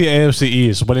are like the AFC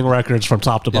East, winning records from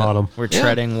top to bottom. We're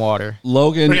treading water.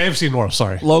 Logan, Or AFC North,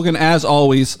 sorry. Logan, as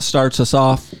always, starts us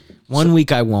off. 1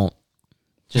 week I won't.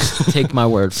 Just take my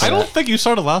word for I it. don't think you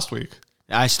started last week.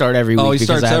 I start every week. Oh, he because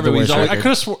starts I have every the week. worst He's I record. could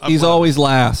have sworn. He's always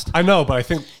last. I know, but I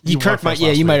think You were Kirk first you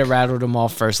last might week. have rattled them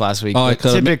off first last week. Oh, I but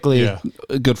could've- typically, Yeah.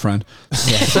 A good friend.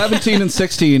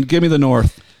 17-16. Give me the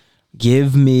North.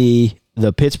 give me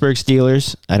the Pittsburgh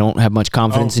Steelers. I don't have much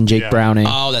confidence in Jake yeah. Browning.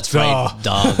 Oh, that's right.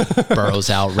 Duh. Burrow's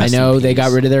out. I Rest know in they peace.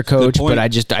 got rid of their coach, point.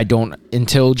 but I don't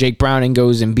until Jake Browning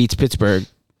goes and beats Pittsburgh.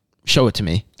 Show it to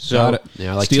me. So Got it.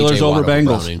 Yeah, I like Steelers TJ over Watt Bengals.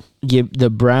 Browning. give the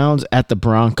Browns at the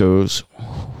Broncos.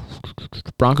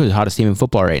 Broncos are the hottest team in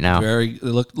football right now. They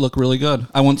look really good.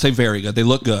 I won't say very good. They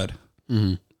look good.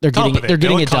 They're getting Competent. they're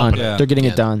getting They it look done. competent. They're getting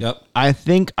Yeah. it done. Yep. I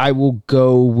think I will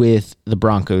go with the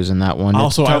Broncos in that one.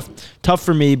 Also, It's tough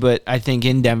for me, but I think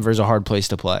in Denver is a hard place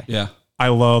to play. Yeah. I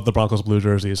love the Broncos blue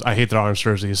jerseys. I hate their orange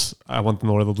jerseys. I want them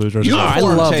to wear the blue jerseys. I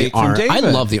love the orange. I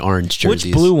love the orange jerseys.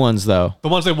 Which blue ones though? The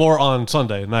ones they wore on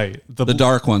Sunday night. The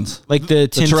dark ones. Like the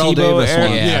Tim Terrell Tebow Davis era,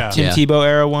 ones. Yeah. Tim Yeah. Tebow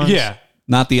era ones. Yeah.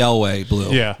 Not the Elway blue.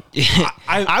 Yeah.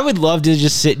 I would love to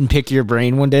just sit and pick your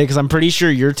brain one day because I'm pretty sure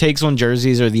your takes on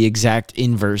jerseys are the exact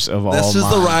inverse of all. This is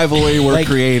mine. the rivalry we're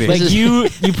creating. Like you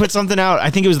put something out.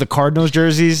 I think it was the Cardinals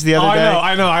jerseys the other day.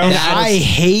 I know. And I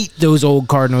hate those old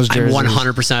Cardinals I'm jerseys.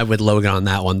 100% with Logan on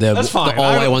that one. The That's fine. all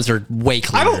I white don't- ones are way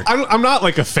cleaner. I'm not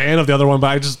like a fan of the other one,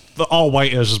 but the all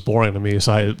white is just boring to me.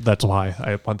 So that's why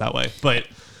I went that way. But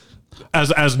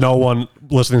as no one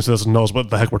listening to this knows what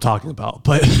the heck we're talking about,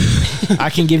 but I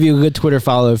can give you a good Twitter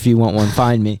follow if you want one.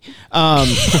 Find me.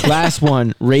 Last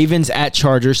one: Ravens at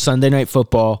Chargers Sunday Night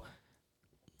Football.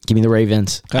 Give me the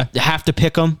Ravens. Okay. You have to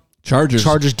pick them. Chargers.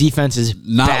 Chargers defense is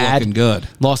Not bad. looking good.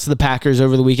 Lost to the Packers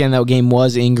over the weekend. That game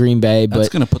was in Green Bay, That's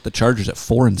but going to put the Chargers at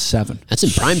 4-7. That's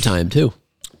in prime time too.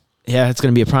 yeah, it's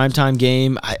going to be a primetime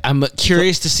game. I'm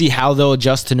curious to see how they'll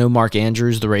adjust to no Mark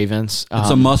Andrews, the Ravens. It's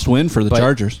a must-win for the but-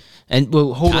 Chargers. And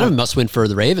well, hold Kind of on. a must win for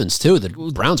the Ravens too. The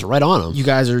Browns are right on them. You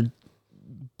guys are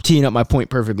teeing up my point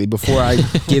perfectly. Before I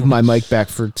give my mic back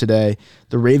for today,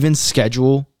 the Ravens'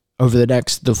 schedule over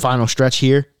the final stretch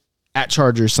here at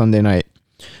Chargers Sunday night,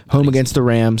 home against the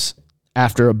Rams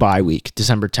after a bye week,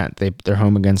 December 10th. They're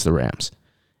home against the Rams,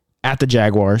 at the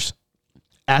Jaguars,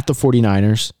 at the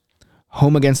 49ers,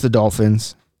 home against the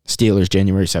Dolphins, Steelers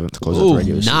January 7th to close out the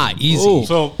regular season. Not easy.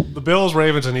 so the Bills,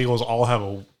 Ravens, and Eagles all have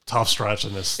a tough stretch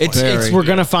in this. We're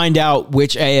gonna find out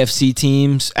which AFC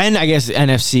teams and I guess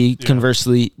NFC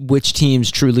conversely, which teams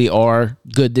truly are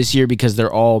good this year because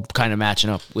they're all kind of matching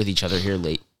up with each other here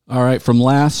late. All right, from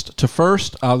last to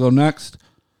first, I'll go next.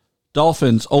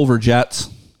 Dolphins over Jets.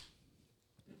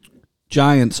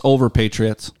 Giants over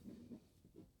Patriots.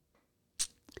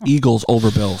 Eagles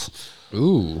over Bills.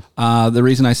 Ooh. The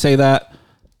reason I say that,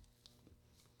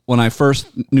 when I first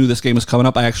knew this game was coming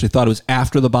up, I actually thought it was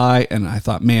after the bye, and I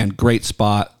thought, man, great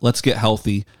spot. Let's get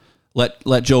healthy.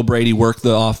 let Joe Brady work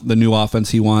the new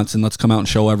offense he wants, and let's come out and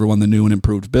show everyone the new and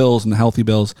improved Bills and the healthy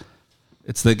Bills.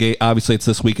 It's the game. Obviously, it's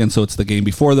this weekend, so it's the game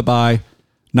before the bye.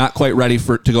 Not quite ready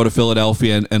to go to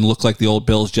Philadelphia and look like the old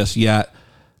Bills just yet.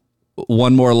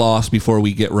 One more loss before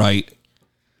we get right.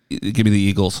 Give me the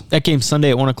Eagles. That game's Sunday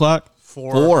at 1 o'clock.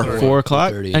 4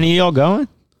 o'clock. Any of y'all going?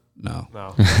 No.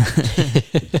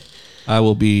 I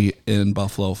will be in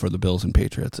Buffalo for the Bills and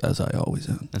Patriots, as I always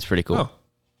am. That's pretty cool.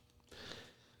 Oh.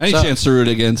 Any chance to root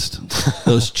against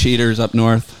those cheaters up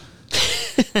north?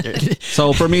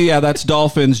 So for me, that's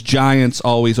Dolphins, Giants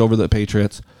always over the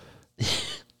Patriots.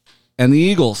 And the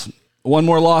Eagles. One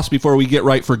more loss before we get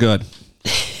right for good.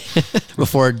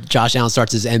 Before Josh Allen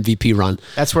starts his MVP run.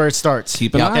 That's where it starts.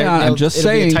 Keep an eye on it. I'm just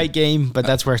saying. It'll be a tight game, but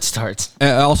that's where it starts.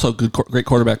 Also, great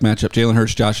quarterback matchup. Jalen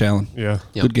Hurts, Josh Allen. Yeah.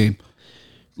 Good game.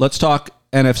 Let's talk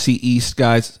NFC East,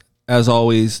 guys. As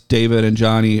always, David and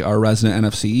Johnny are resident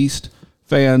NFC East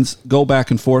fans. Go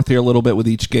back and forth here a little bit with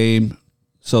each game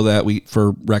so that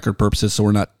for record purposes, so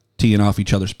we're not teeing off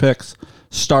each other's picks.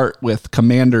 Start with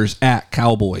Commanders at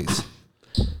Cowboys.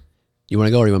 You want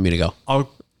to go or you want me to go? I'll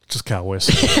just Cowboys.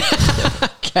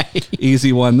 Okay.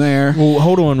 Easy one there. Well,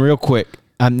 hold on real quick.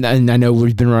 And I know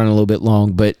we've been running a little bit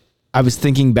long, but I was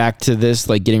thinking back to this,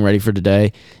 like getting ready for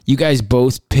today. You guys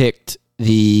both picked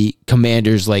the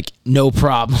Commanders, like no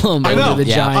problem over the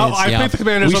Giants. I picked the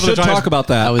Commanders We over the should Giants. talk about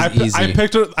that. That was easy.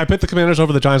 I picked the Commanders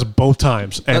over the Giants both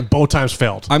times, and both times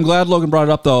failed. I'm glad Logan brought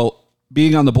it up, though.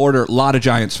 Being on the border, a lot of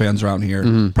Giants fans around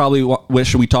here. Probably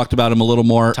wish we talked about them a little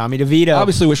more. Tommy DeVito.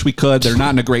 Obviously wish we could. They're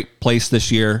not in a great place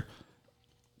this year.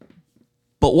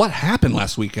 But what happened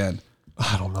last weekend?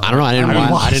 I don't know. I did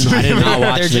not watch They're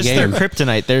the just their game.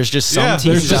 kryptonite. There's just some Yeah,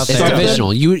 teams there's out just It's there. something.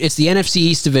 divisional. It's the NFC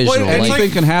East divisional. Well, it's Anything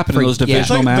like- can happen in those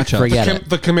divisional matchups. Forget it.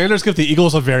 The Commanders give the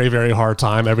Eagles a very, very hard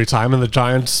time every time, and the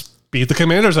Giants beat the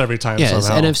Commanders every time. Yeah, it's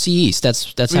somehow. NFC East.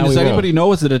 That's I mean, how does we roll. anybody know?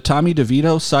 Was it a Tommy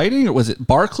DeVito sighting, or was it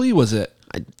Barkley? Was it?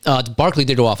 Barkley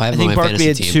did go off. I have I him on think my Barkley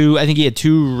fantasy had team. two. I think he had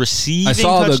two receiving I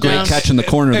saw the great touchdowns. catch in the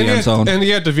corner of the end zone. And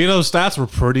DeVito's stats were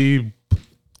pretty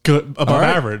good, above All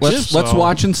right, average. Let's so-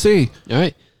 watch and see. All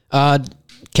right.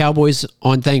 Cowboys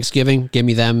on Thanksgiving. Give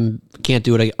me them. Can't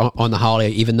do it on the holiday,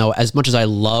 even though as much as I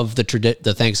love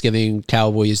the Thanksgiving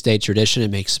Cowboys Day tradition,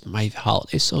 it makes my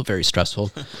holiday so very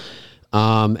stressful.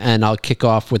 And I'll kick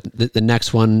off with the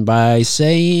next one by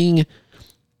saying,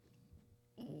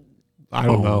 I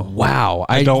don't know. wow.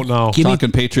 I don't know. Give me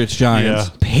Talking Patriots, Giants.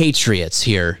 Yeah. Patriots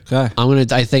here. Okay.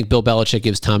 I think Bill Belichick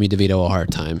gives Tommy DeVito a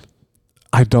hard time.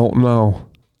 I don't know.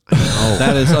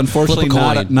 That is unfortunately Flip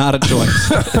a coin. not a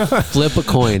choice. Flip a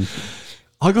coin.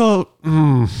 I'll go.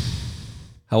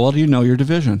 How well do you know your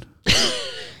division?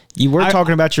 You were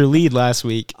talking about your lead last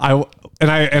week. I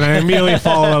immediately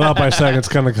followed it up by saying it's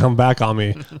going to come back on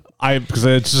me. Because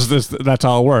it's just this. That's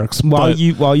how it works. While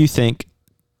But you think,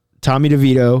 Tommy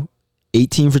DeVito,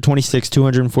 18 for 26,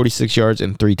 246 yards,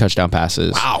 and 3 touchdown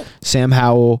passes. Wow. Sam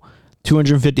Howell,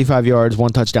 255 yards, 1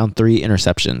 touchdown, 3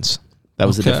 interceptions. That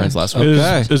was the Okay. difference last week.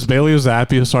 Okay. is Bailey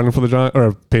Zappi starting for the Giants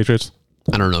or Patriots?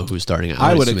 I don't know who's starting.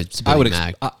 I would. assume it's I would. Billy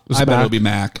Mack. I bet Mac? it'll be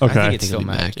Mac. Okay. I think it's It'll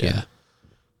still be Mac, yeah.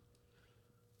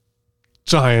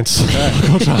 Giants.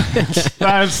 Go Giants.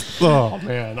 That's oh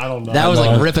man, I don't know. That was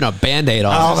like ripping a Band-Aid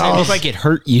off. It looked like it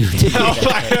hurt you.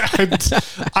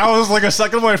 I was like a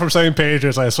second away from saying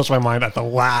Patriots. I switched my mind at the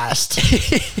last.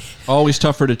 Always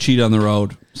tougher to cheat on the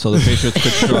road, so the Patriots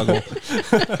could struggle.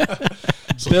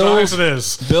 Giants it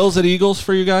is. Bills at Eagles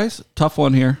for you guys. Tough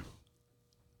one here.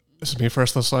 This is me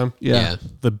first this time. Yeah.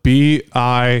 The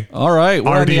B-I. All right.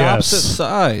 We're on the RDS. opposite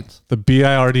sides. The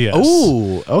B-I-R-D-S.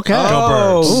 Ooh, okay. Go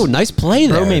Birds. Ooh, nice play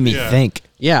there. Bro made me Yeah. think.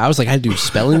 Yeah, I was like, I had to do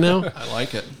spelling now. I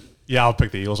like it. Yeah, I'll pick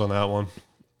the Eagles on that one.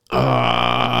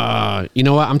 You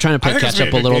know what? I'm trying to play I think it's catch up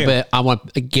a gonna be a little good bit. I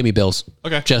want give me Bills.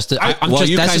 Okay. Just to, I'm well,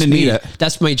 just you that's kinda just me. need it.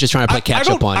 That's me just trying to play catch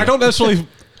up on. I don't necessarily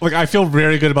like. I feel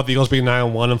very good about the Eagles being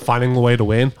 9-1 and finding a way to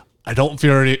win. I don't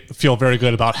feel very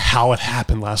good about how it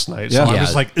happened last night. So Yeah. I'm Yeah.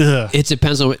 just like, ugh. It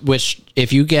depends on which.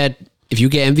 If you get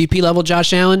MVP level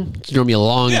Josh Allen, it's gonna be a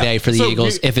long Yeah, day for the so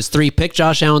Eagles. we- If it's 3-pick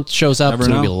Josh Allen shows up, Never it's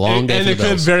gonna be a know. long day And for it the could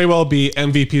Bills. very well be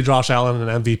MVP Josh Allen and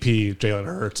MVP Jalen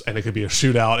Hurts, and it could be a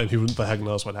shootout, and who the heck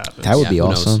knows what happens. That would Yeah, be who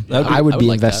knows? awesome. That'd be- I would I would be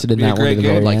like that. invested in Be a that one great to the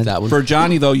game. very I like end. that one. For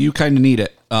Johnny, though, you kind of need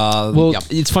it. Well, Yep.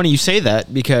 it's funny you say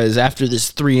that because after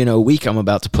this 3-0 week I'm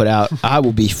about to put out, I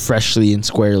will be freshly and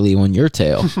squarely on your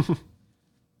tail.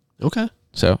 Okay.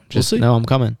 So just see. know I'm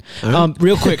coming.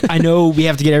 Real quick, I know we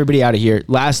have to get everybody out of here.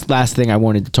 Last thing I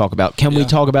wanted to talk about. Can we Yeah.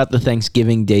 talk about the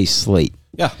Thanksgiving Day slate?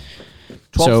 Yeah.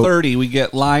 12:30, we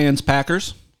get Lions,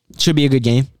 Packers. Should be a good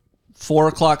game. 4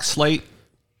 o'clock slate,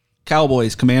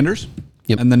 Cowboys, Commanders.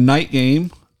 Yep. And the night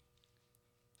game,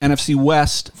 NFC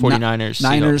West, 49ers,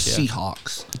 Niners,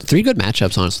 Seahawks, Seahawks. 3 good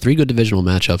matchups, honestly. 3 good divisional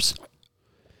matchups.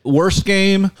 Worst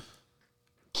game,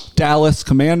 Dallas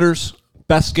Commanders.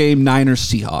 Best game, Niners,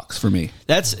 Seahawks for me.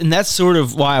 That's sort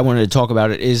of why I wanted to talk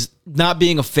about it, is not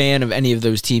being a fan of any of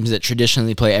those teams that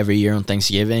traditionally play every year on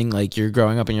Thanksgiving. Like, you're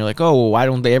growing up and you're like, oh, why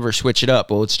don't they ever switch it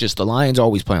up? Well, it's just the Lions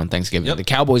always play on Thanksgiving. Yep. The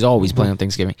Cowboys always play on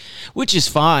Thanksgiving, which is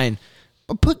fine.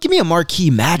 But give me a marquee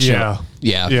matchup.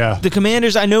 Yeah. The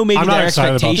Commanders, I know maybe I'm not their excited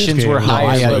about this expectations game. were No,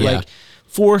 higher, but yeah. like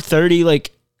 4:30,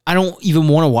 like, I don't even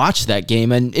want to watch that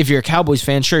game. And if you're a Cowboys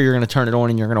fan, sure, you're going to turn it on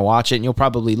and you're going to watch it and you'll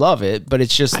probably love it. But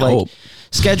it's just like hope.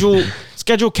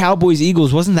 schedule Cowboys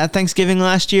Eagles. Wasn't that Thanksgiving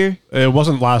last year? It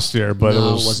wasn't last year, but No, it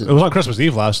it was. wasn't. It was on Christmas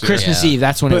Eve last year. Christmas Eve,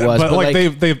 that's when it was. But like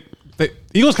they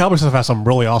Eagles Cowboys have had some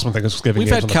really awesome Thanksgiving. We've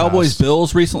games had in the Cowboys past.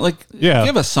 Bills recently. Like, Yeah.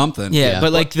 give us something. yeah, Yeah.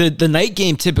 but like the night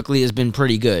game typically has been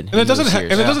pretty good. And it doesn't. those Ha-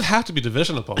 years. and it doesn't have to be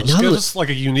division opponents. I know It's that- just like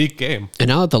a unique game. And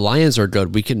now that the Lions are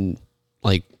good, we can,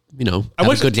 like, have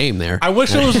wish- a good game there. I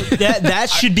wish it was. that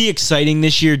should be exciting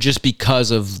this year just because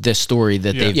of the story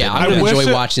that they've yeah, been. I'm I going to wish enjoy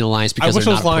it- watching the Lions I because wish it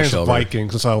they're was not a Lions pushover.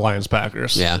 Vikings instead of Lions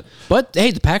Packers. Yeah. But,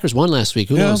 hey, the Packers won last week.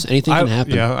 Who knows? Anything can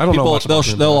happen. Yeah, I don't know. People, Much about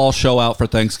they'll all show out for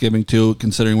Thanksgiving too,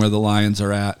 considering where the Lions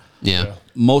are at. Yeah.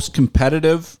 Most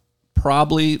competitive,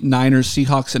 probably Niners,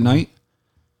 Seahawks at night.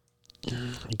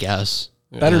 I guess.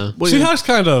 Better. Yeah. what do you- Seahawks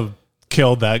kind of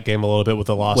killed that game a little bit with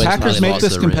the loss. Wait, Packers they make lost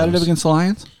this to the competitive Rams. against the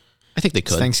Lions? I think they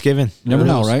It's could. Thanksgiving. You never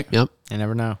know, right? Yep. You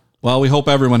never know. Well, we hope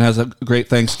everyone has a great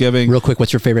Thanksgiving. Real quick,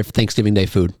 what's your favorite Thanksgiving Day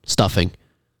food? Stuffing.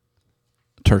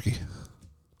 Turkey.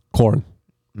 Corn.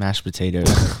 Mashed potatoes.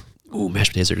 Ooh,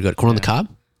 mashed potatoes are good. Corn on the cob?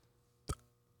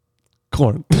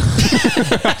 Corn.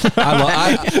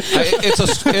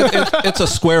 It's a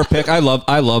square pick. I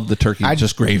love the turkey.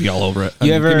 Just gravy all over it. You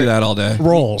Give ever- me that all day.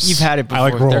 Rolls. You've had it before. I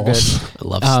like They're rolls. good. I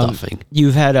love stuffing.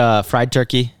 You've had fried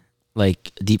turkey,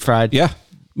 like deep fried. Yeah.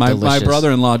 My Delicious.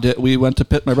 brother-in-law did. We went to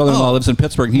Pitt. My brother-in-law lives in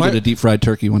Pittsburgh. And he My- did a deep fried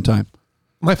turkey one time.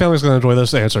 My family's going to enjoy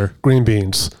this answer. Green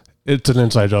beans. It's an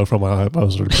inside joke from when I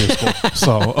was in preschool.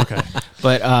 So, okay.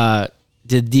 But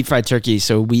the deep fried turkey.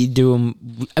 So we do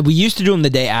them. We used to do them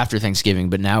the day after Thanksgiving,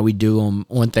 but now we do them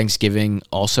on Thanksgiving.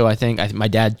 Also, I think my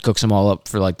dad cooks them all up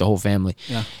for like the whole family.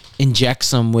 Yeah. Injects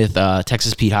them with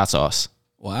Texas Pete hot sauce.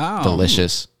 Wow.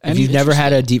 Delicious. And If you've never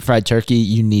had a deep fried turkey,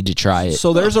 you need to try it.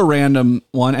 So there's a random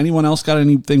one. Anyone else got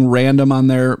anything random on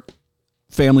their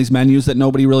family's menus that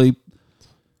nobody really?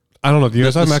 I don't know. Do you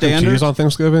guys have The mac and standard? cheese on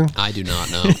Thanksgiving? I do not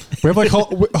know. We have like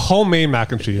homemade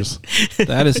mac and cheese.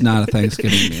 That is not a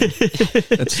Thanksgiving meal.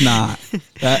 It's not.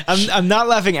 That, I'm not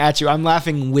laughing at you. I'm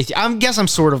laughing with you. I guess I'm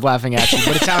sort of laughing at you,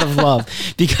 but it's out of love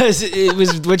because it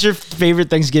was. What's your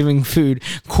favorite Thanksgiving food?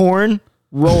 Corn,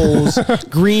 rolls,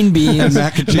 green beans, And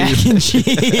mac and cheese. Mac and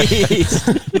cheese.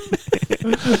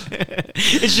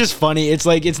 It's just funny. It's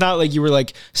like it's not like you were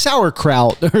like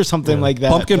sauerkraut or something like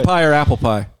that. pumpkin but pie or apple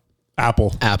pie?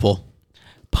 Apple.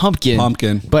 pumpkin,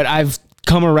 Pumpkin. But I've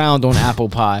come around on apple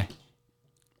pie.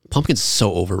 Pumpkin's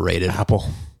so overrated. Apple.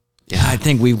 Yeah, I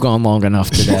think we've gone long enough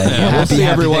today. We'll see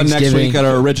everyone next Thanksgiving. week at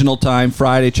our original time,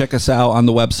 Friday. Check us out on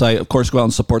the website. Of course, go out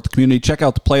and support the community. Check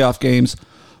out the playoff games.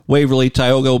 Waverly,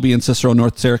 Tioga will be in Cicero,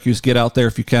 North Syracuse. Get out there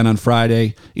if you can on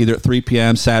Friday, either at 3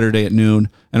 p.m., Saturday at noon.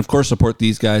 And, of course, support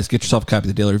these guys. Get yourself a copy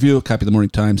of the Daily Review, a copy of the Morning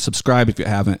Times. Subscribe if you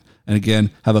haven't. And, again,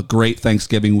 have a great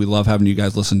Thanksgiving. We love having you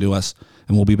guys listen to us.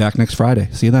 And we'll be back next Friday.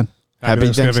 See you then.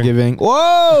 Happy Thanksgiving.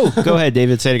 Whoa! Go ahead,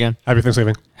 David. Say it again. Happy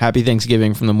Thanksgiving. Happy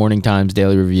Thanksgiving from the Morning Times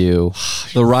Daily Review.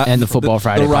 And the Football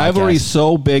Friday The rivalry is podcast.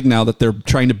 so big now that they're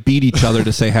trying to beat each other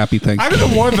to say happy I Thanksgiving.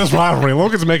 didn't want this rivalry.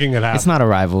 Logan's making it happen. It's not a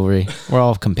rivalry. We're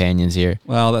all companions here.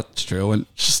 Well, that's true. And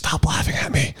Just stop laughing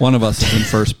at me. one of us is in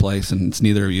first place, and it's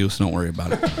neither of you, so don't worry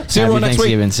about it. See Happy everyone next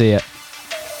week. Thanksgiving. See ya.